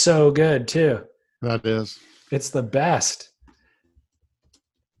movie is so good too. That is. It's the best.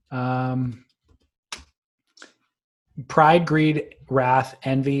 Pride, greed, wrath,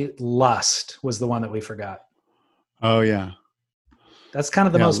 envy, lust was the one that we forgot. Oh, yeah. That's kind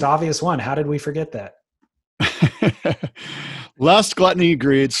of the most obvious one. How did we forget that? Lust, gluttony,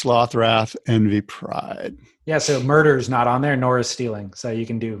 greed, sloth, wrath, envy, pride. Yeah, so murder is not on there, nor is stealing. So you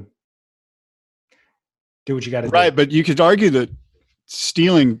can do what you got to do. Right, but you could argue that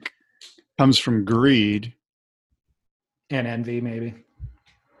stealing comes from greed. And envy, maybe.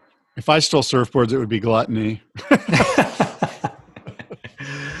 If I stole surfboards, it would be gluttony. All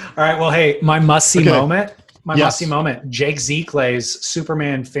right, well, hey, my must-see moment. Must-see moment. Jake Zeklay's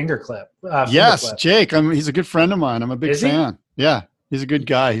Superman finger clip. Yes, Jake. He's a good friend of mine. I'm a big fan. He? Yeah, he's a good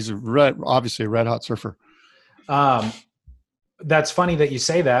guy. He's obviously a red hot surfer. That's funny that you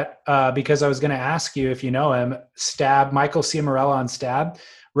say that because I was going to ask you if you know him. Michael Ciamarella on Stab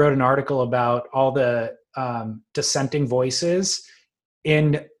wrote an article about all the dissenting voices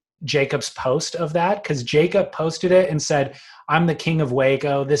in Jacob's post of that, because Jacob posted it and said, I'm the king of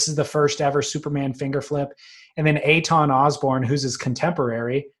Waco. This is the first ever Superman finger flip. And then Aton Osborne, who's his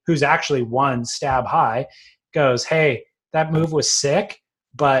contemporary, who's actually won Stab High, goes, hey, that move was sick,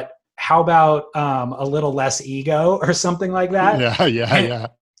 but how about a little less ego or something like that? Yeah.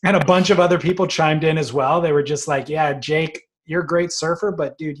 And a bunch of other people chimed in as well. They were just like, yeah, Jake, you're a great surfer,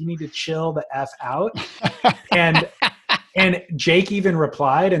 but dude, you need to chill the F out. And Jake even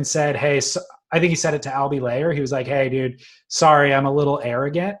replied and said, hey, I think he said it to Albie Layer. He was like, hey, dude, sorry, I'm a little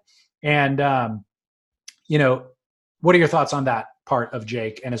arrogant. And, what are your thoughts on that part of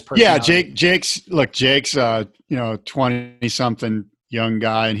Jake and his personality? Yeah, Jake's 20-something young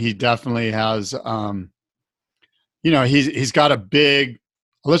guy, and he definitely has, he's got a big,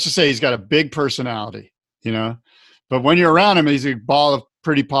 let's just say he's got a big personality, but when you're around him, he's a ball of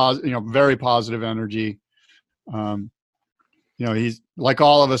pretty positive, very positive energy. He's like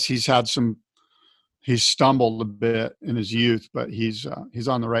all of us, he's stumbled a bit in his youth, but he's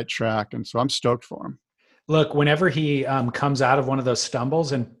on the right track. And so I'm stoked for him. Look, whenever he comes out of one of those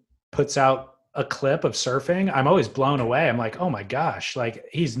stumbles and puts out a clip of surfing, I'm always blown away. I'm like, oh my gosh, like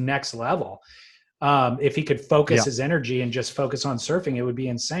he's next level. If he could focus his energy and just focus on surfing, it would be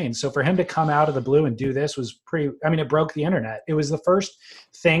insane. So for him to come out of the blue and do this was it broke the internet. It was the first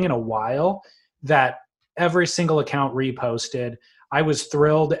thing in a while that every single account reposted. I was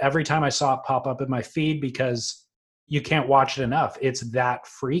thrilled every time I saw it pop up in my feed because you can't watch it enough. It's that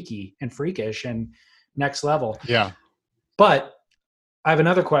freaky and freakish and next level. Yeah. But I have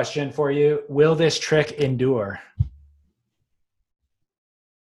another question for you. Will this trick endure?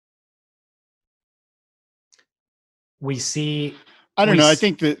 We see. I don't know. I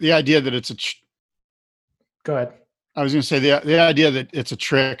think the idea that it's Go ahead. I was going to say the idea that it's a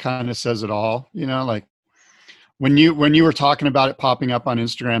trick kind of says it all, you know, like when you were talking about it popping up on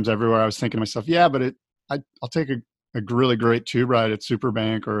Instagrams everywhere, I was thinking to myself, yeah, but I'll take a really great tube ride at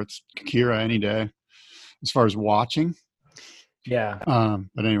Superbank or it's Kira any day as far as watching. Yeah.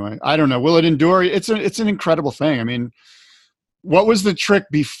 But anyway, I don't know. Will it endure? It's an incredible thing. I mean, what was the trick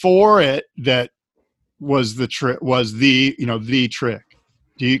before it that was the trick, the trick?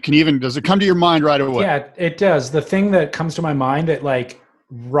 Does it come to your mind right away? Yeah, it does. The thing that comes to my mind that like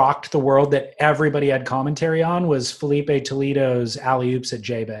rocked the world that everybody had commentary on was Felipe Toledo's alley oops at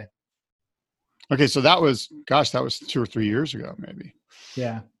J-Bay. Okay. So that was 2 or 3 years ago, maybe.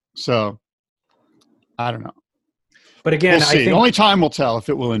 Yeah. So I don't know. But again, we'll see. I think Only time will tell if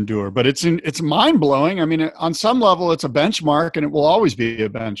it will endure, but it's mind blowing. I mean, on some level it's a benchmark and it will always be a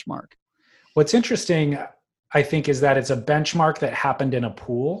benchmark. what's interesting, I think, is that it's a benchmark that happened in a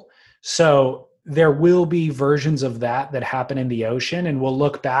pool. So there will be versions of that happen in the ocean, and we'll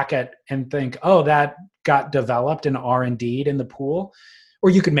look back at and think, oh, that got developed and R&D'd in the pool. Or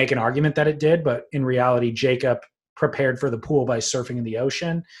you could make an argument that it did, but in reality, Jacob prepared for the pool by surfing in the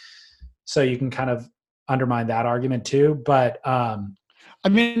ocean. So you can kind of undermine that argument too. But I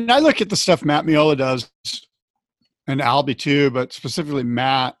mean, I look at the stuff Matt Miola does, and Albie too, but specifically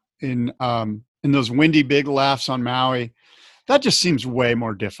Matt in those windy big laughs on Maui. That just seems way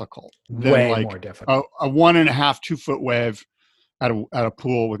more difficult than way more difficult. a 1.5, 2 foot wave at a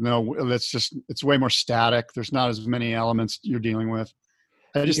pool with it's way more static. There's not as many elements you're dealing with.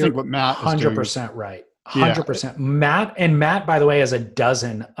 I just think what Matt is doing 100% right. 100%. Yeah. Matt, by the way, has a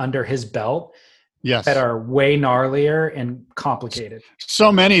dozen under his belt. Yes. That are way gnarlier and complicated.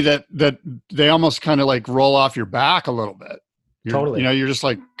 So many that they almost kind of like roll off your back a little bit. Totally. You're just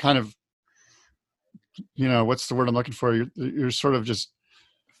like kind of, what's the word I'm looking for? You're sort of just.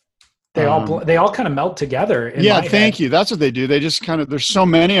 They all kind of melt together. Thank you. That's what they do. They just kind of, there's so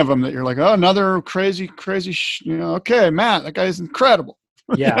many of them that you're like, oh, another crazy, okay, Matt, that guy is incredible.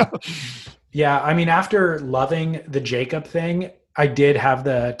 Yeah. Yeah. I mean, after loving the Jacob thing, I did have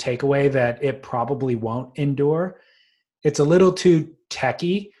the takeaway that it probably won't endure. It's a little too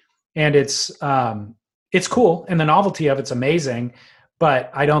techy, and it's cool, and the novelty of it's amazing,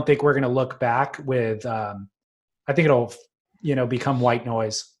 but I don't think we're going to look back with. I think it'll, become white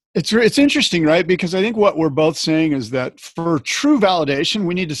noise. It's interesting, right? Because I think what we're both saying is that for true validation,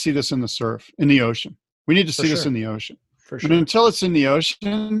 we need to see this in the ocean. We need to see this in the ocean. For sure. But until it's in the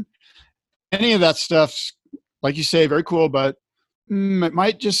ocean, any of that stuff's, like you say, very cool, but we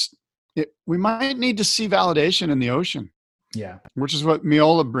might need to see validation in the ocean. Yeah. Which is what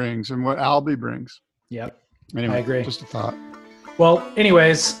Miola brings and what Albie brings. Yep. Anyway, I agree. Just a thought. Well,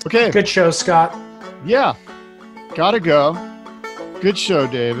 anyways. Okay. Good show, Scott. Yeah. Gotta go. Good show,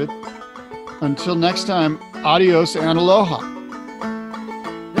 David. Until next time, adios and aloha.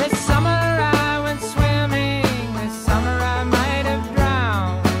 This summer I went swimming. This summer I might have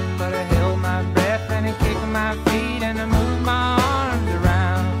drowned, but I held my breath and I kicked my feet and I moved my arms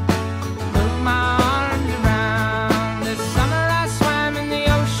around. This summer I swam in the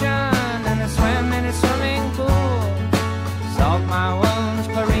ocean and I swam in a swimming pool. Salt my wounds,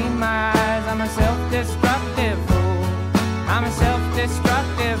 chlorine my eyes. I'm a self-destructive fool. I'm a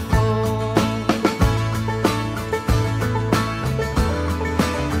self-destructive fool.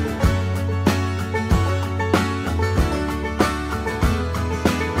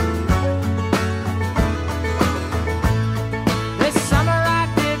 This summer I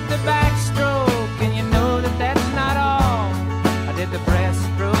did the backstroke, and you know that that's not all. I did the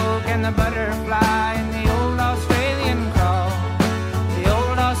breaststroke and the butterfly and the old Australian crawl. The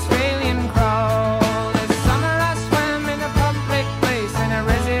old Australian crawl. This summer I swam in a public place in a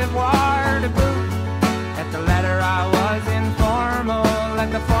reservoir to boot. At the latter I was informal,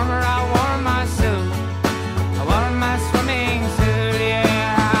 at the former I wore my suit. I wore my